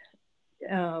with.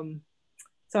 So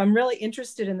I'm really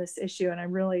interested in this issue, and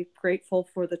I'm really grateful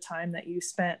for the time that you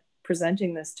spent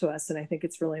presenting this to us, and I think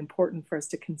it's really important for us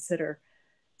to consider.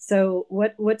 So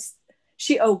what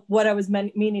I was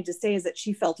meaning to say is that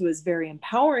she felt it was very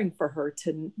empowering for her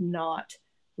to not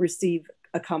receive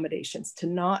accommodations, to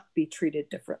not be treated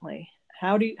differently.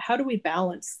 How do we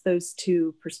balance those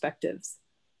two perspectives?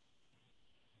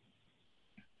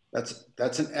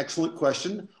 That's an excellent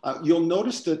question. You'll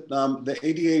notice that the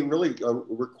ADA really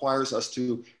requires us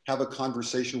to have a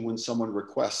conversation when someone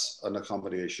requests an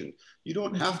accommodation. You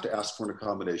don't have to ask for an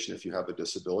accommodation if you have a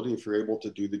disability, if you're able to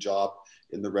do the job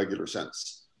in the regular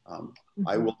sense.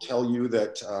 I will tell you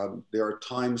that there are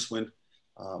times when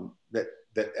that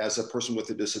as a person with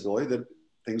a disability that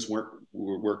things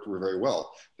worked very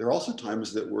well. There are also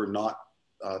times that were not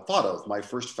thought of. My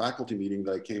first faculty meeting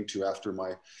that I came to after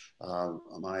my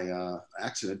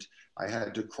accident, I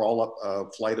had to crawl up a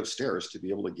flight of stairs to be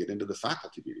able to get into the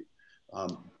faculty meeting.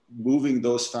 Moving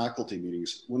those faculty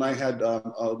meetings, when I had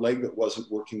a leg that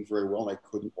wasn't working very well and I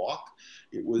couldn't walk,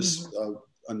 it was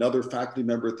another faculty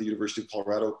member at the University of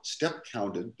Colorado step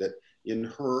counted that in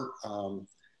her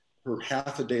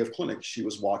half a day of clinic, she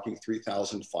was walking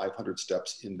 3,500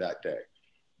 steps in that day.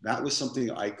 That was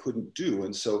something I couldn't do.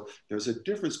 And so there's a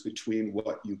difference between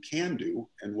what you can do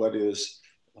and what is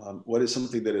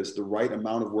something that is the right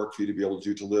amount of work for you to be able to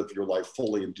do to live your life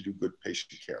fully and to do good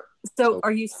patient care. So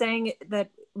are you saying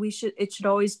that it should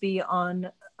always be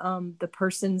on the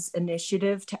person's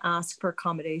initiative to ask for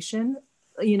accommodation,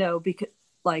 because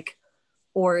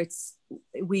or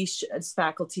we as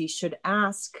faculty should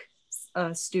ask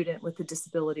a student with a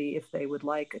disability if they would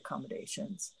like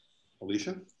accommodations?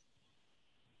 Alicia?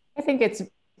 I think it's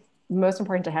most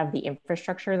important to have the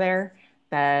infrastructure there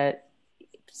that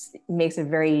makes it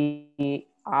very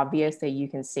obvious that you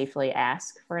can safely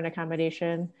ask for an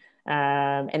accommodation.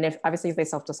 And if they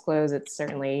self-disclose, it's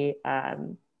certainly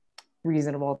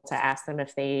reasonable to ask them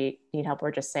if they need help,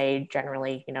 or just say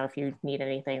generally, if you need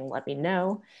anything, let me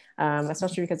know,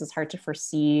 especially because it's hard to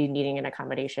foresee needing an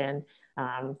accommodation.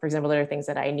 For example, there are things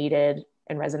that I needed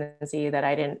in residency that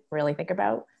I didn't really think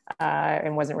about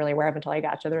and wasn't really aware of until I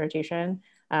got to the rotation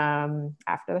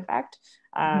after the fact.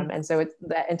 And so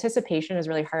the anticipation is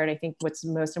really hard. I think what's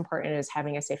most important is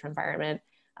having a safe environment,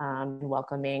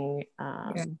 welcoming,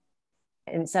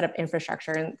 and set up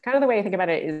infrastructure. And kind of the way I think about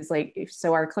it is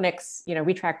so our clinics,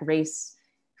 we track race,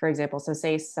 for example. So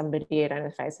say somebody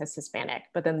identifies as Hispanic,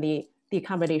 but then the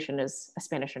accommodation is a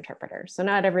Spanish interpreter. So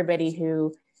not everybody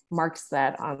who marks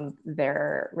that on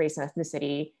their race and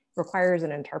ethnicity requires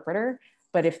an interpreter,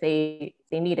 but if they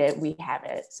need it, we have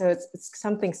it. So it's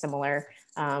something similar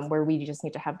where we just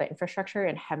need to have the infrastructure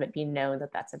and have it be known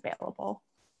that that's available.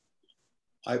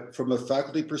 From a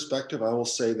faculty perspective, I will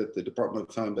say that the Department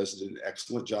of Family Medicine did an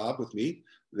excellent job with me.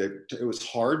 That it was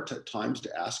hard at times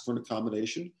to ask for an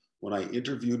accommodation. When I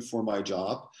interviewed for my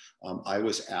job, I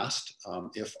was asked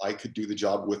if I could do the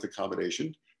job with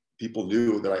accommodation. people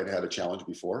knew that I had had a challenge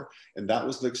before, and that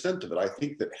was the extent of it. I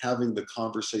think that having the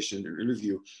conversation or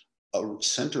interview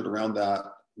centered around that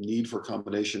need for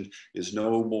accommodation is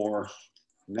no more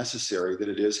necessary than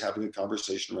it is having a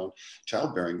conversation around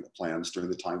childbearing plans during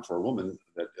the time for a woman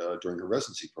that during her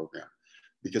residency program,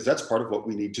 because that's part of what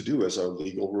we need to do as our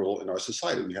legal rule in our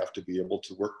society. We have to be able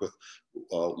to work with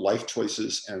life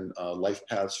choices and life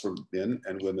paths for men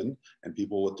and women and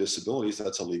people with disabilities.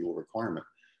 That's a legal requirement.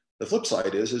 The flip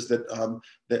side is that,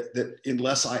 that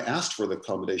unless I asked for the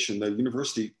accommodation, the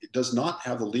university does not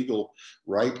have the legal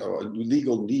right or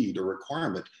legal need or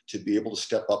requirement to be able to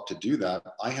step up to do that.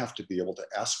 I have to be able to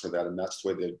ask for that, and that's the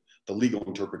way the legal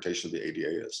interpretation of the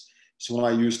ADA is. So when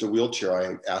I used a wheelchair,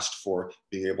 I asked for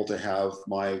being able to have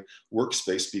my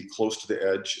workspace be close to the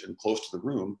edge and close to the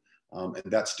room, and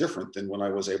that's different than when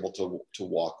I was able to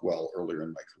walk well earlier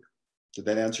in my career. Did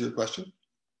that answer your question?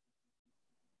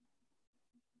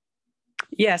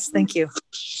 Yes, thank you.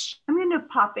 I'm going to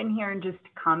pop in here and just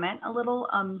comment a little.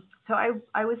 So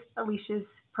I was Alicia's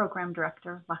program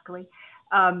director, luckily.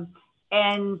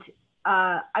 And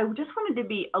I just wanted to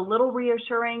be a little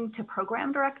reassuring to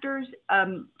program directors.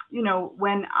 You know,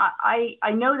 when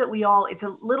I know that we all, it's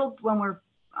a little, when we're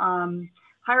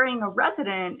hiring a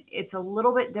resident, it's a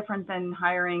little bit different than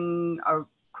hiring a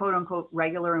quote unquote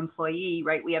regular employee,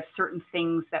 right? We have certain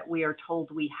things that we are told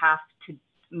we have to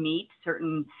meet,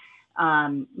 certain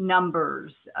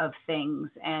numbers of things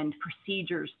and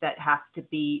procedures that have to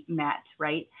be met,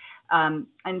 right?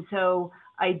 And so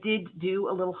I did do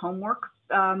a little homework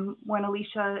when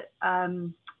Alicia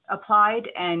applied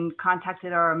and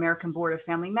contacted our American Board of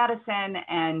Family Medicine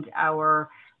and our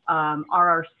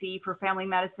RRC for Family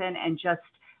Medicine, and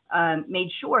just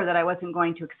made sure that I wasn't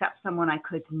going to accept someone I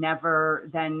could never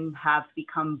then have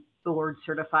become board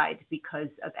certified because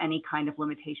of any kind of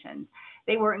limitations.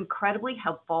 They were incredibly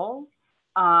helpful.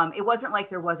 It wasn't like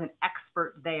there was an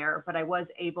expert there, but I was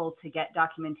able to get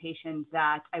documentation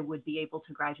that I would be able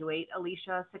to graduate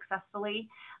Alicia successfully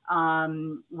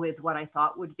with what I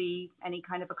thought would be any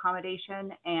kind of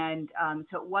accommodation. And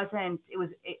so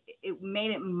it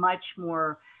made it much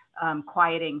more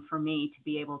quieting for me to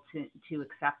be able to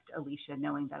accept Alicia,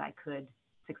 knowing that I could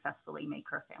successfully make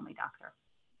her a family doctor.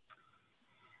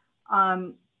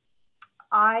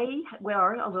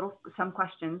 Some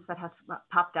questions that have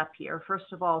popped up here.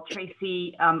 First of all,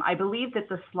 Tracy, I believe that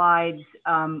the slides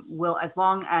will, as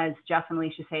long as Jeff and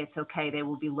Alicia say it's okay, they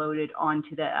will be loaded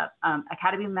onto the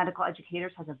Academy of Medical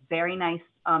Educators has a very nice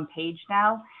page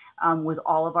now with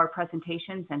all of our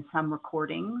presentations and some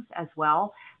recordings as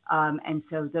well. And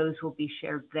so those will be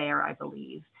shared there, I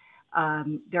believe.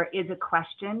 There is a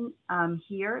question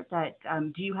here that,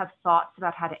 do you have thoughts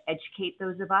about how to educate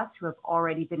those of us who have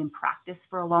already been in practice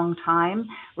for a long time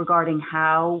regarding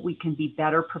how we can be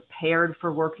better prepared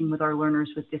for working with our learners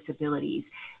with disabilities?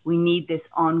 We need this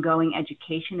ongoing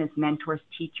education as mentors,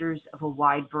 teachers of a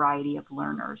wide variety of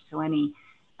learners. So any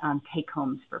take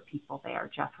homes for people there,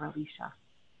 Jeff or Alicia?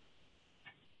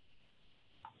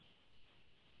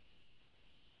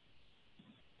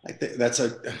 I think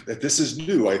this is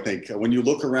new. I think when you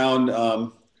look around,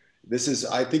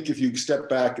 I think if you step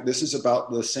back, this is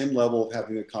about the same level of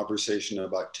having a conversation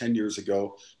about 10 years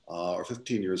ago or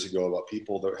 15 years ago about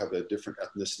people that have a different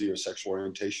ethnicity or sexual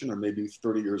orientation, or maybe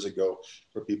 30 years ago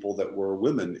for people that were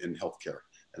women in healthcare.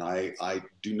 And I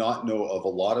do not know of a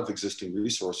lot of existing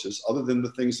resources other than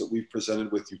the things that we've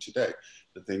presented with you today,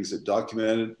 the things that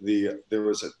documented the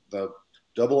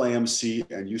AAMC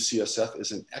and UCSF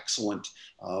is an excellent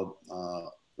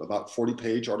about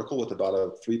 40-page article with about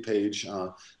a 3-page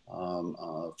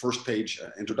first page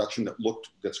introduction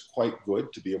that's quite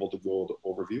good to be able to go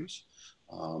over overviews.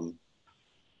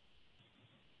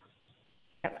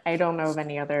 I don't know of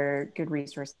any other good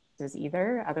resources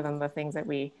either, other than the things that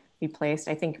we placed.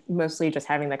 I think mostly just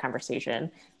having the conversation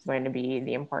is going to be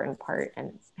the important part,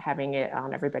 and having it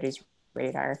on everybody's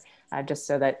radar, just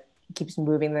so that keeps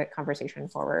moving the conversation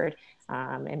forward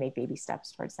and make baby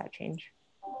steps towards that change.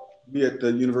 We at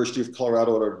the University of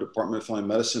Colorado at our Department of Family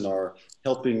Medicine are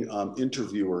helping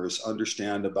interviewers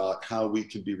understand about how we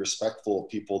can be respectful of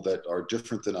people that are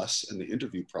different than us in the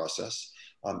interview process.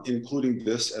 Including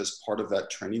this as part of that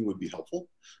training would be helpful.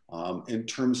 In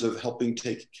terms of helping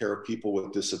take care of people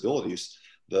with disabilities,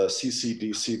 the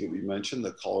CCDC that we mentioned,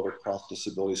 the Colorado Cross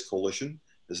Disabilities Coalition,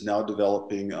 is now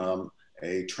developing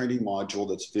a training module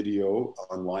that's video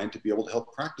online to be able to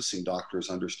help practicing doctors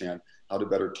understand how to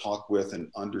better talk with and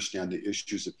understand the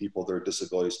issues of people that are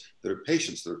disabilities, that are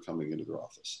patients that are coming into their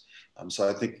office. So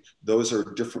I think those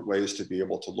are different ways to be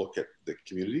able to look at the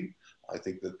community. I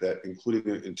think that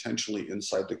including it intentionally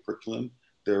inside the curriculum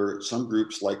There are some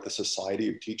groups like the Society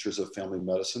of Teachers of Family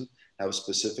Medicine have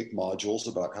specific modules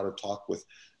about how to talk with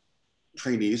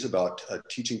trainees about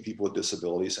teaching people with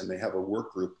disabilities, and they have a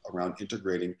work group around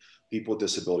integrating people with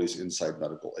disabilities inside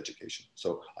medical education.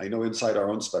 So I know inside our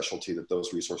own specialty that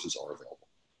those resources are available.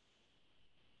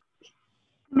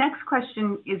 Next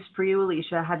question is for you,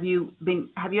 Alicia. Have you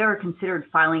ever considered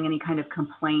filing any kind of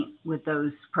complaint with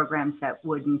those programs that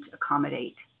wouldn't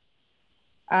accommodate?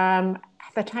 At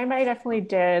the time I definitely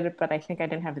did, but I think I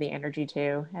didn't have the energy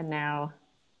to, and now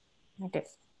I did.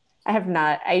 I have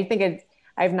not.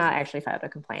 I've not actually filed a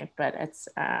complaint, but it's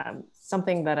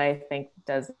something that I think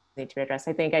does need to be addressed.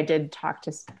 I think I did talk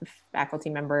to faculty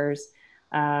members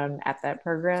at that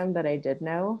program that I did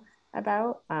know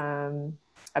about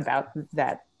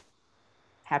that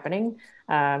happening,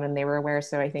 and they were aware.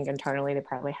 So I think internally they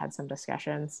probably had some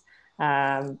discussions.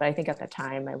 But I think at the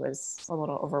time I was a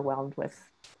little overwhelmed with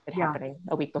it happening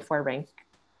a week before rank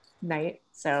night.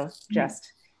 So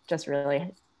just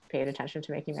really paid attention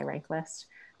to making my rank list.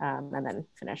 And then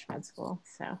finished med school.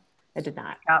 So I did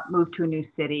not. Moved to a new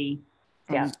city.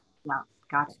 And,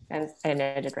 got it. And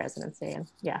I did residency, and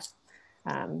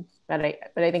but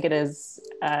I think it is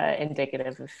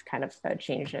indicative of kind of a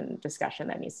change in discussion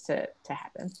that needs to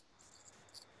happen.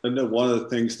 I know one of the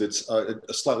things that's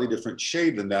a slightly different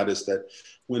shade than that is that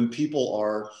when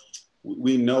people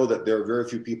we know that there are very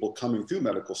few people coming through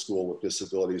medical school with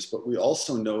disabilities, but we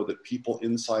also know that people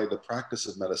inside the practice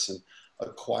of medicine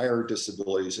acquire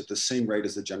disabilities at the same rate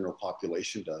as the general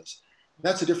population does.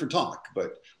 That's a different talk,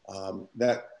 but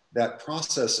that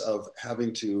process of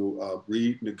having to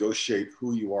renegotiate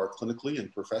who you are clinically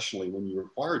and professionally when you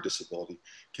acquire a disability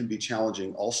can be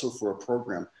challenging also for a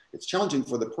program. It's challenging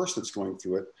for the person that's going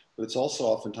through it, but it's also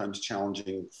oftentimes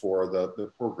challenging for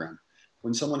the program.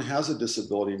 When someone has a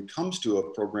disability and comes to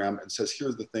a program and says, here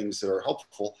are the things that are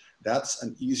helpful, that's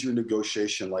an easier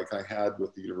negotiation like I had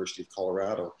with the University of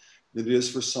Colorado than it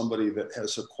is for somebody that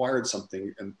has acquired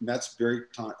something. And that's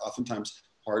oftentimes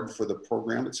hard for the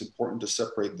program. It's important to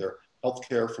separate their health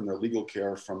care from their legal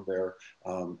care from their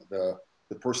the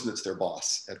person that's their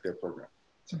boss at their program.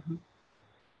 So. Mm-hmm.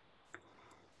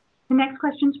 The next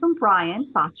question is from Brian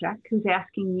Bachek, who's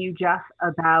asking you, Jeff,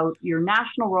 about your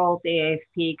national role at the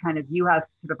AAFP. Kind of, you have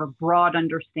sort of a broad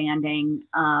understanding.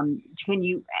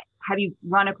 Have you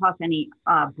run across any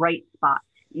bright spots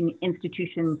in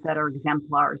institutions that are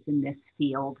exemplars in this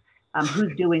field?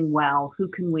 Who's doing well? Who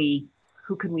can we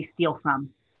steal from?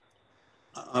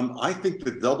 I think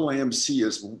the AAMC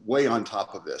is way on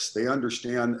top of this. They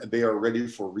understand, they are ready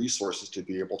for resources to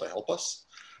be able to help us.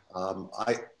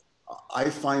 I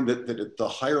find that at the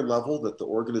higher level that the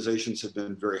organizations have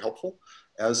been very helpful.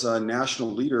 As a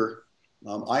national leader,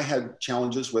 I had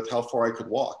challenges with how far I could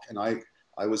walk. And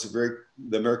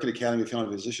the American Academy of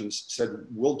Family Physicians said,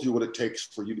 we'll do what it takes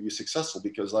for you to be successful,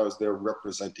 because I was there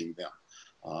representing them.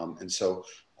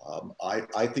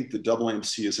 I think the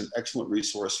AAMC is an excellent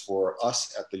resource for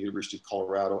us at the University of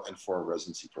Colorado and for our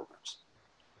residency programs.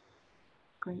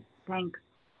 Great, thanks.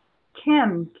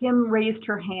 Kim raised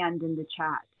her hand in the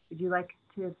chat. Would you like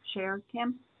to share,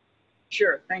 Kim?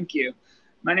 Sure, thank you.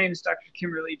 My name is Dr.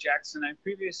 Kimberly Jackson. I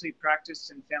previously practiced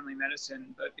in family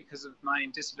medicine, but because of my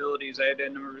disabilities, I had a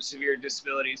number of severe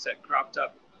disabilities that cropped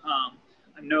up.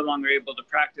 I'm no longer able to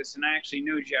practice, and I actually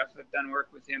know Jeff. I've done work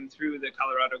with him through the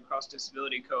Colorado Cross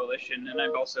Disability Coalition, and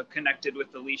I've also connected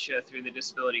with Alicia through the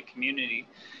disability community.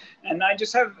 And I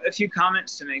just have a few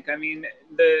comments to make. I mean,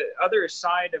 the other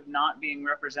side of not being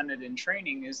represented in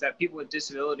training is that people with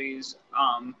disabilities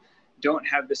don't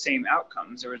have the same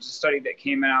outcomes. There was a study that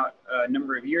came out a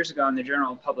number of years ago in the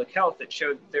Journal of Public Health that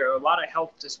showed that there are a lot of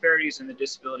health disparities in the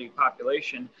disability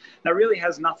population that really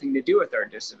has nothing to do with our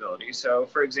disability. So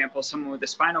for example, someone with a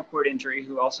spinal cord injury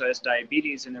who also has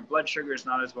diabetes and their blood sugar is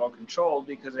not as well controlled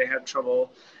because they have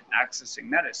trouble accessing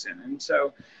medicine. And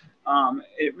so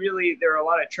there are a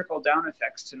lot of trickle-down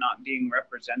effects to not being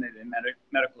represented in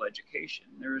medical education.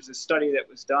 There was a study that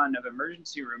was done of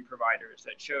emergency room providers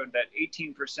that showed that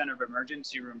 18% of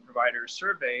emergency room providers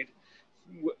surveyed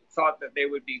thought that they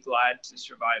would be glad to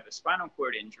survive a spinal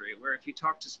cord injury, where if you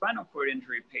talk to spinal cord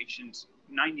injury patients,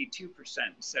 92%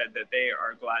 said that they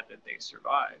are glad that they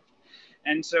survived.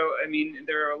 And so, I mean,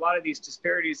 there are a lot of these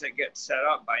disparities that get set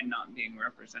up by not being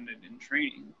represented in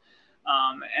training.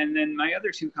 And then my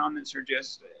other two comments are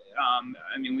just,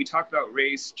 I mean, we talk about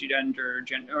race, gender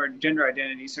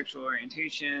identity, sexual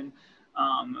orientation,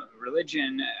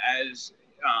 religion as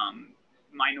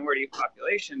minority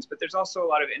populations, but there's also a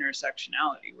lot of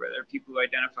intersectionality where there are people who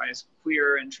identify as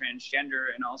queer and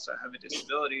transgender and also have a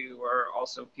disability who are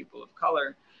also people of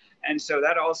color. And so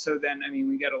that also then, I mean,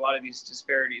 we get a lot of these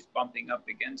disparities bumping up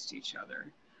against each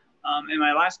other. And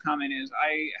my last comment is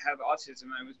I have autism.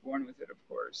 I was born with it, of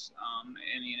course.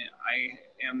 And you know,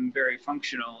 I am very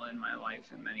functional in my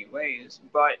life in many ways.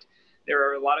 But there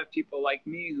are a lot of people like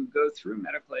me who go through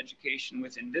medical education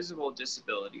with invisible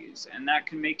disabilities. And that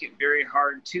can make it very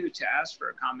hard, too, to ask for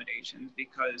accommodations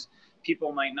because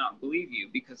people might not believe you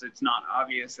because it's not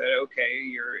obvious that, okay,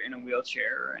 you're in a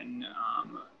wheelchair and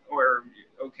or,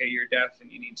 okay, you're deaf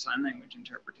and you need sign language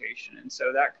interpretation. And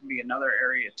so that can be another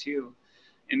area, too,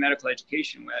 in medical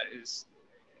education that is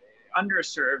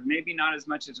underserved, maybe not as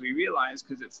much as we realize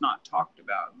because it's not talked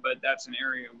about, but that's an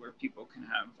area where people can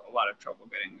have a lot of trouble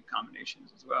getting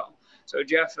accommodations as well. So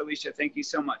Jeff, Alicia, thank you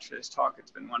so much for this talk.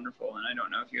 It's been wonderful. And I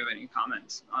don't know if you have any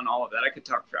comments on all of that. I could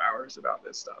talk for hours about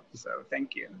this stuff. So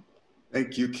thank you.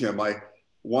 Thank you, Kim.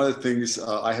 One of the things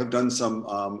I have done some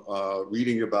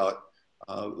reading about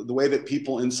the way that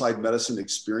people inside medicine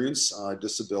experience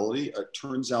disability. It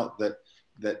turns out that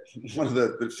one of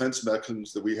the defense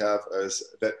mechanisms that we have is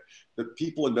that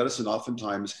people in medicine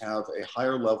oftentimes have a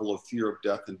higher level of fear of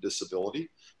death and disability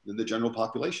than the general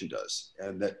population does,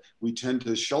 and that we tend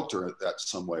to shelter that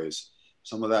some ways.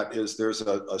 Some of that is there's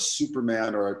a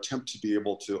Superman or attempt to be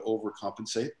able to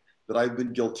overcompensate that I've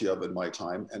been guilty of in my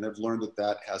time, and I've learned that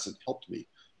that hasn't helped me.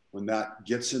 When that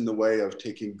gets in the way of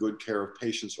taking good care of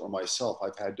patients or myself,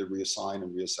 I've had to reassign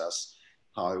and reassess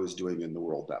how I was doing in the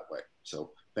world that way.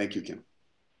 So thank you, Kim.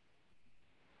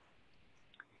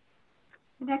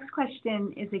 The next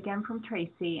question is again from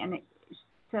Tracy. And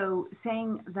so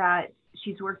saying that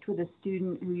she's worked with a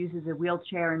student who uses a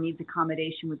wheelchair and needs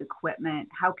accommodation with equipment,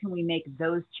 how can we make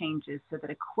those changes so that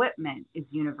equipment is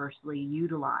universally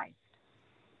utilized?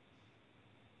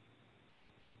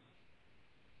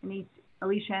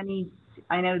 Alicia,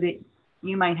 I know that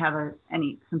you might have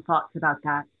some thoughts about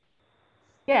that.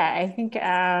 Yeah, I think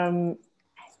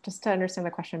just to understand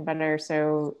the question better,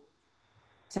 so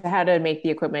how to make the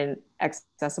equipment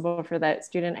accessible for that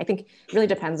student, I think it really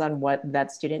depends on what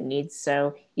that student needs.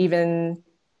 So even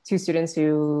to students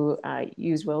who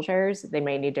use wheelchairs, they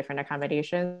may need different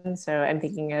accommodations. So I'm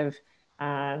thinking of,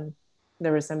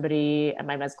 there was somebody at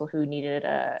my med school who needed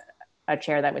a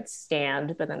chair that would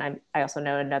stand, but then I also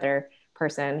know another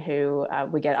person who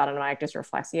would get autonomic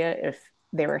dysreflexia if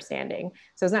they were standing.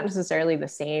 So it's not necessarily the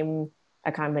same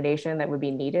accommodation that would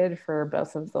be needed for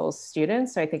both of those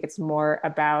students. So I think it's more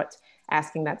about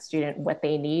asking that student what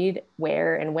they need,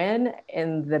 where and when,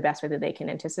 in the best way that they can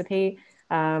anticipate.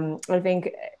 I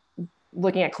think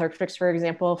looking at clerkships, for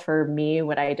example, for me,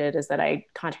 what I did is that I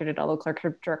contacted all the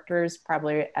clerkship directors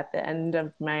probably at the end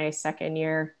of my second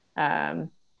year,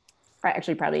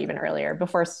 actually probably even earlier,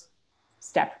 before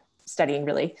studying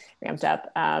really ramped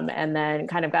up, and then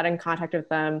kind of got in contact with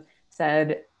them,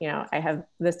 said, you know, I have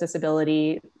this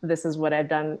disability. This is what I've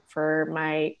done for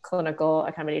my clinical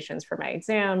accommodations for my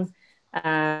exam.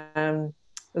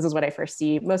 This is what I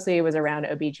foresee. Mostly it was around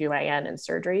OBGYN and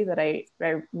surgery that I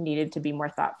needed to be more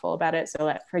thoughtful about it.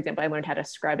 So for example, I learned how to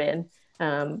scrub in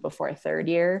before third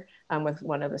year with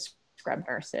one of the scrub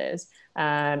nurses,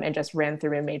 and just ran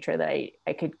through and made sure that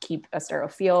I could keep a sterile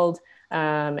field,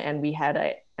 and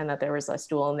that there was a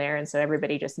stool in there. And so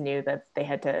everybody just knew that they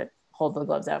had to hold the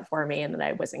gloves out for me and that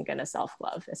I wasn't going to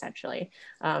self-glove essentially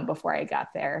before I got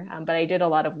there. But I did a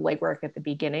lot of legwork at the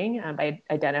beginning by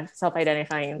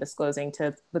self-identifying and disclosing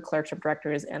to the clerkship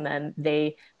directors, and then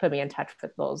they put me in touch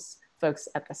with those folks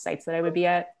at the sites that I would be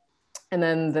at. And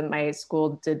then my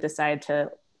school did decide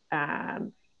to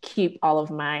keep all of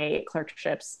my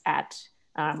clerkships at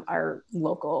our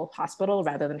local hospital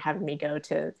rather than having me go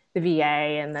to the VA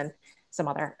and then some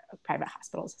other private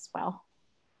hospitals as well.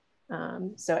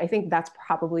 So I think that's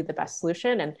probably the best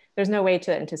solution. And there's no way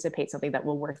to anticipate something that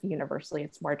will work universally.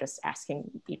 It's more just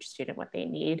asking each student what they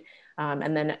need.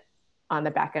 And then on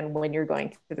the back end, when you're going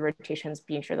through the rotations,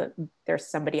 being sure that there's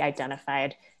somebody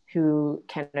identified who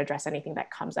can address anything that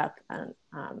comes up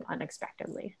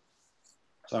unexpectedly.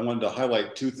 So I wanted to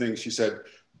highlight two things she said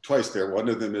twice there. One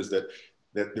of them is that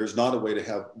there's not a way to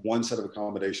have one set of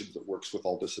accommodations that works with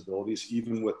all disabilities,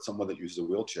 even with someone that uses a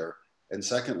wheelchair. And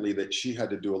secondly, that she had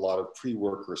to do a lot of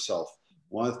pre-work herself.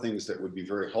 One of the things that would be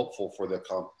very helpful for the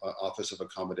Office of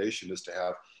Accommodation is to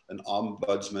have an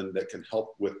ombudsman that can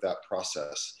help with that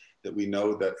process, that we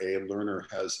know that a learner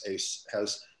has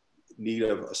need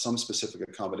of some specific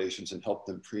accommodations and help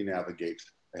them pre-navigate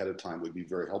ahead of time would be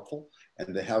very helpful.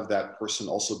 And to have that person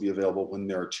also be available when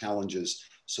there are challenges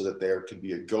so that there can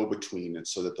be a go-between, and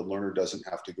so that the learner doesn't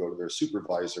have to go to their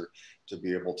supervisor to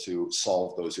be able to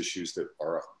solve those issues that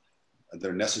are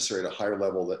they're necessary at a higher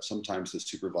level that sometimes the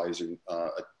supervisor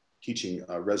teaching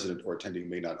resident or attending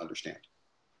may not understand.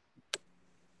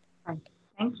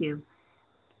 Thank you.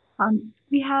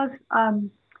 We have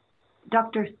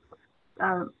Dr.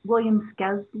 William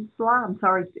Skesla, I'm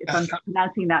sorry if I'm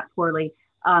pronouncing that poorly,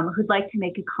 who'd like to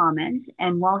make a comment.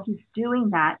 And while he's doing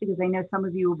that, because I know some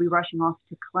of you will be rushing off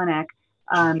to clinic,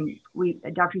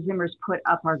 Dr. Zimmer's put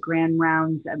up our grand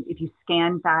rounds. If you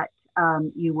scan that,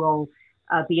 you will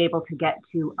be able to get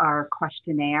to our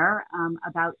questionnaire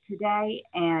about today,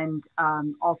 and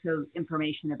also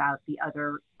information about the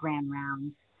other grand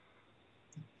rounds.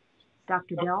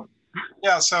 Dr. Dill?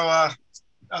 Yeah, so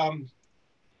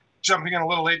jumping in a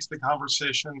little late to the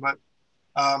conversation, but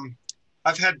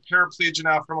I've had paraplegia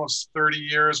now for almost 30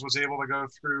 years, was able to go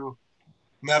through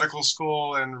medical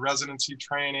school and residency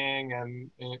training, and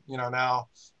now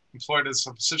employed as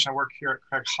a physician. I work here at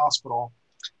Craig Hospital.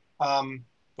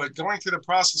 But going through the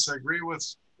process, I agree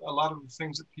with a lot of the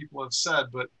things that people have said,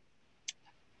 but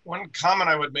one comment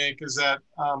I would make is that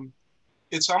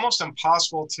it's almost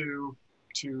impossible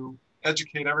to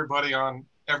educate everybody on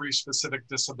every specific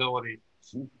disability.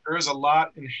 There is a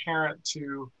lot inherent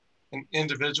to an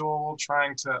individual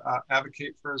trying to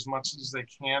advocate for as much as they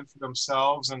can for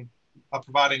themselves, and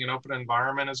providing an open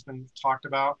environment has been talked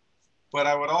about. But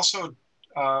I would also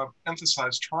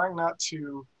emphasize trying not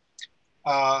to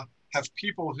have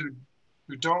people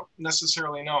who don't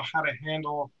necessarily know how to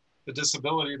handle the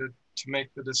disability to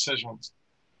make the decisions.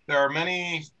 There are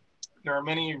many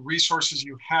resources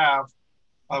you have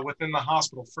within the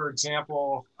hospital. For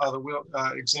example,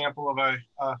 the example of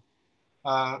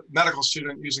a medical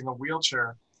student using a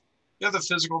wheelchair. You have the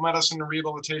physical medicine and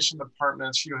rehabilitation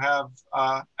departments. You have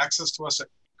access to us at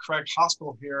Craig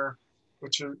Hospital here,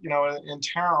 which are in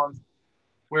town,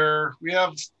 where we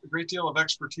have a great deal of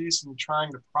expertise in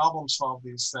trying to problem solve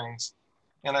these things.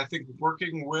 And I think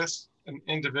working with an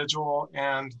individual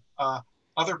and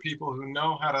other people who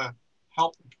know how to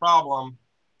help the problem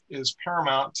is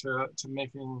paramount to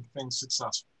making things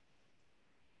successful.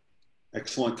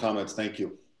 Excellent comments, thank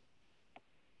you.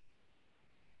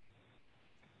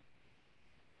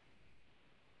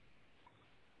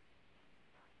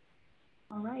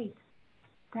 All right,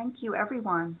 thank you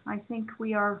everyone. I think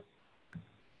we are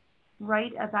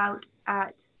right about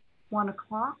at 1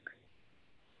 o'clock.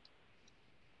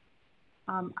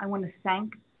 I want to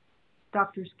thank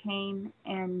Drs. Cain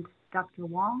and Dr.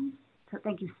 Wong. So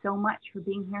thank you so much for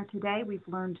being here today. We've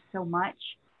learned so much.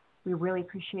 We really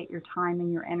appreciate your time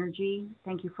and your energy.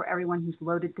 Thank you for everyone who's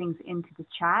loaded things into the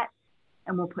chat.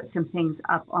 And we'll put some things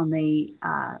up on the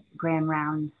Grand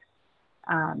Rounds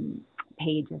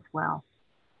page as well.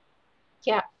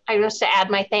 Yeah, I just to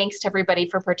add my thanks to everybody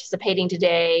for participating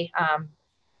today.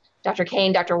 Dr.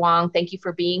 Cain, Dr. Wong, thank you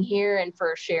for being here and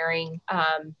for sharing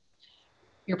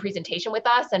your presentation with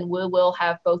us. And we will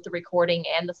have both the recording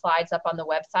and the slides up on the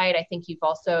website. I think you've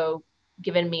also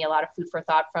given me a lot of food for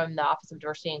thought from the Office of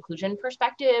Diversity and Inclusion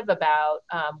perspective about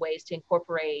ways to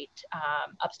incorporate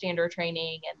upstander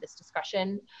training and this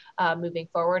discussion moving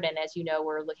forward. And as you know,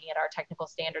 we're looking at our technical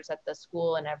standards at the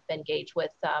school, and I've been engaged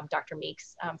with Dr.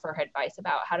 Meeks for her advice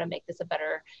about how to make this a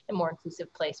better and more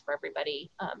inclusive place for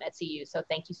everybody at CU. So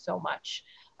thank you so much.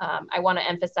 I want to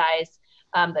emphasize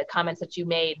the comments that you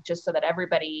made, just so that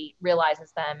everybody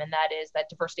realizes them, and that is that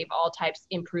diversity of all types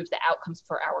improves the outcomes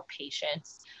for our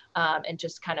patients. And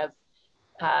just kind of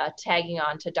tagging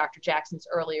on to Dr. Jackson's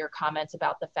earlier comments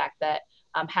about the fact that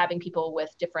having people with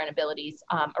different abilities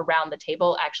around the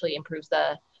table actually improves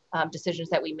the decisions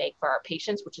that we make for our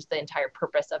patients, which is the entire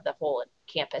purpose of the whole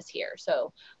campus here.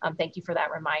 So thank you for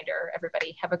that reminder,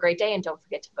 everybody. Have a great day, and don't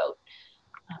forget to vote.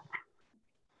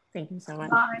 Thank you so much.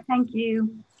 Bye, thank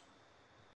you.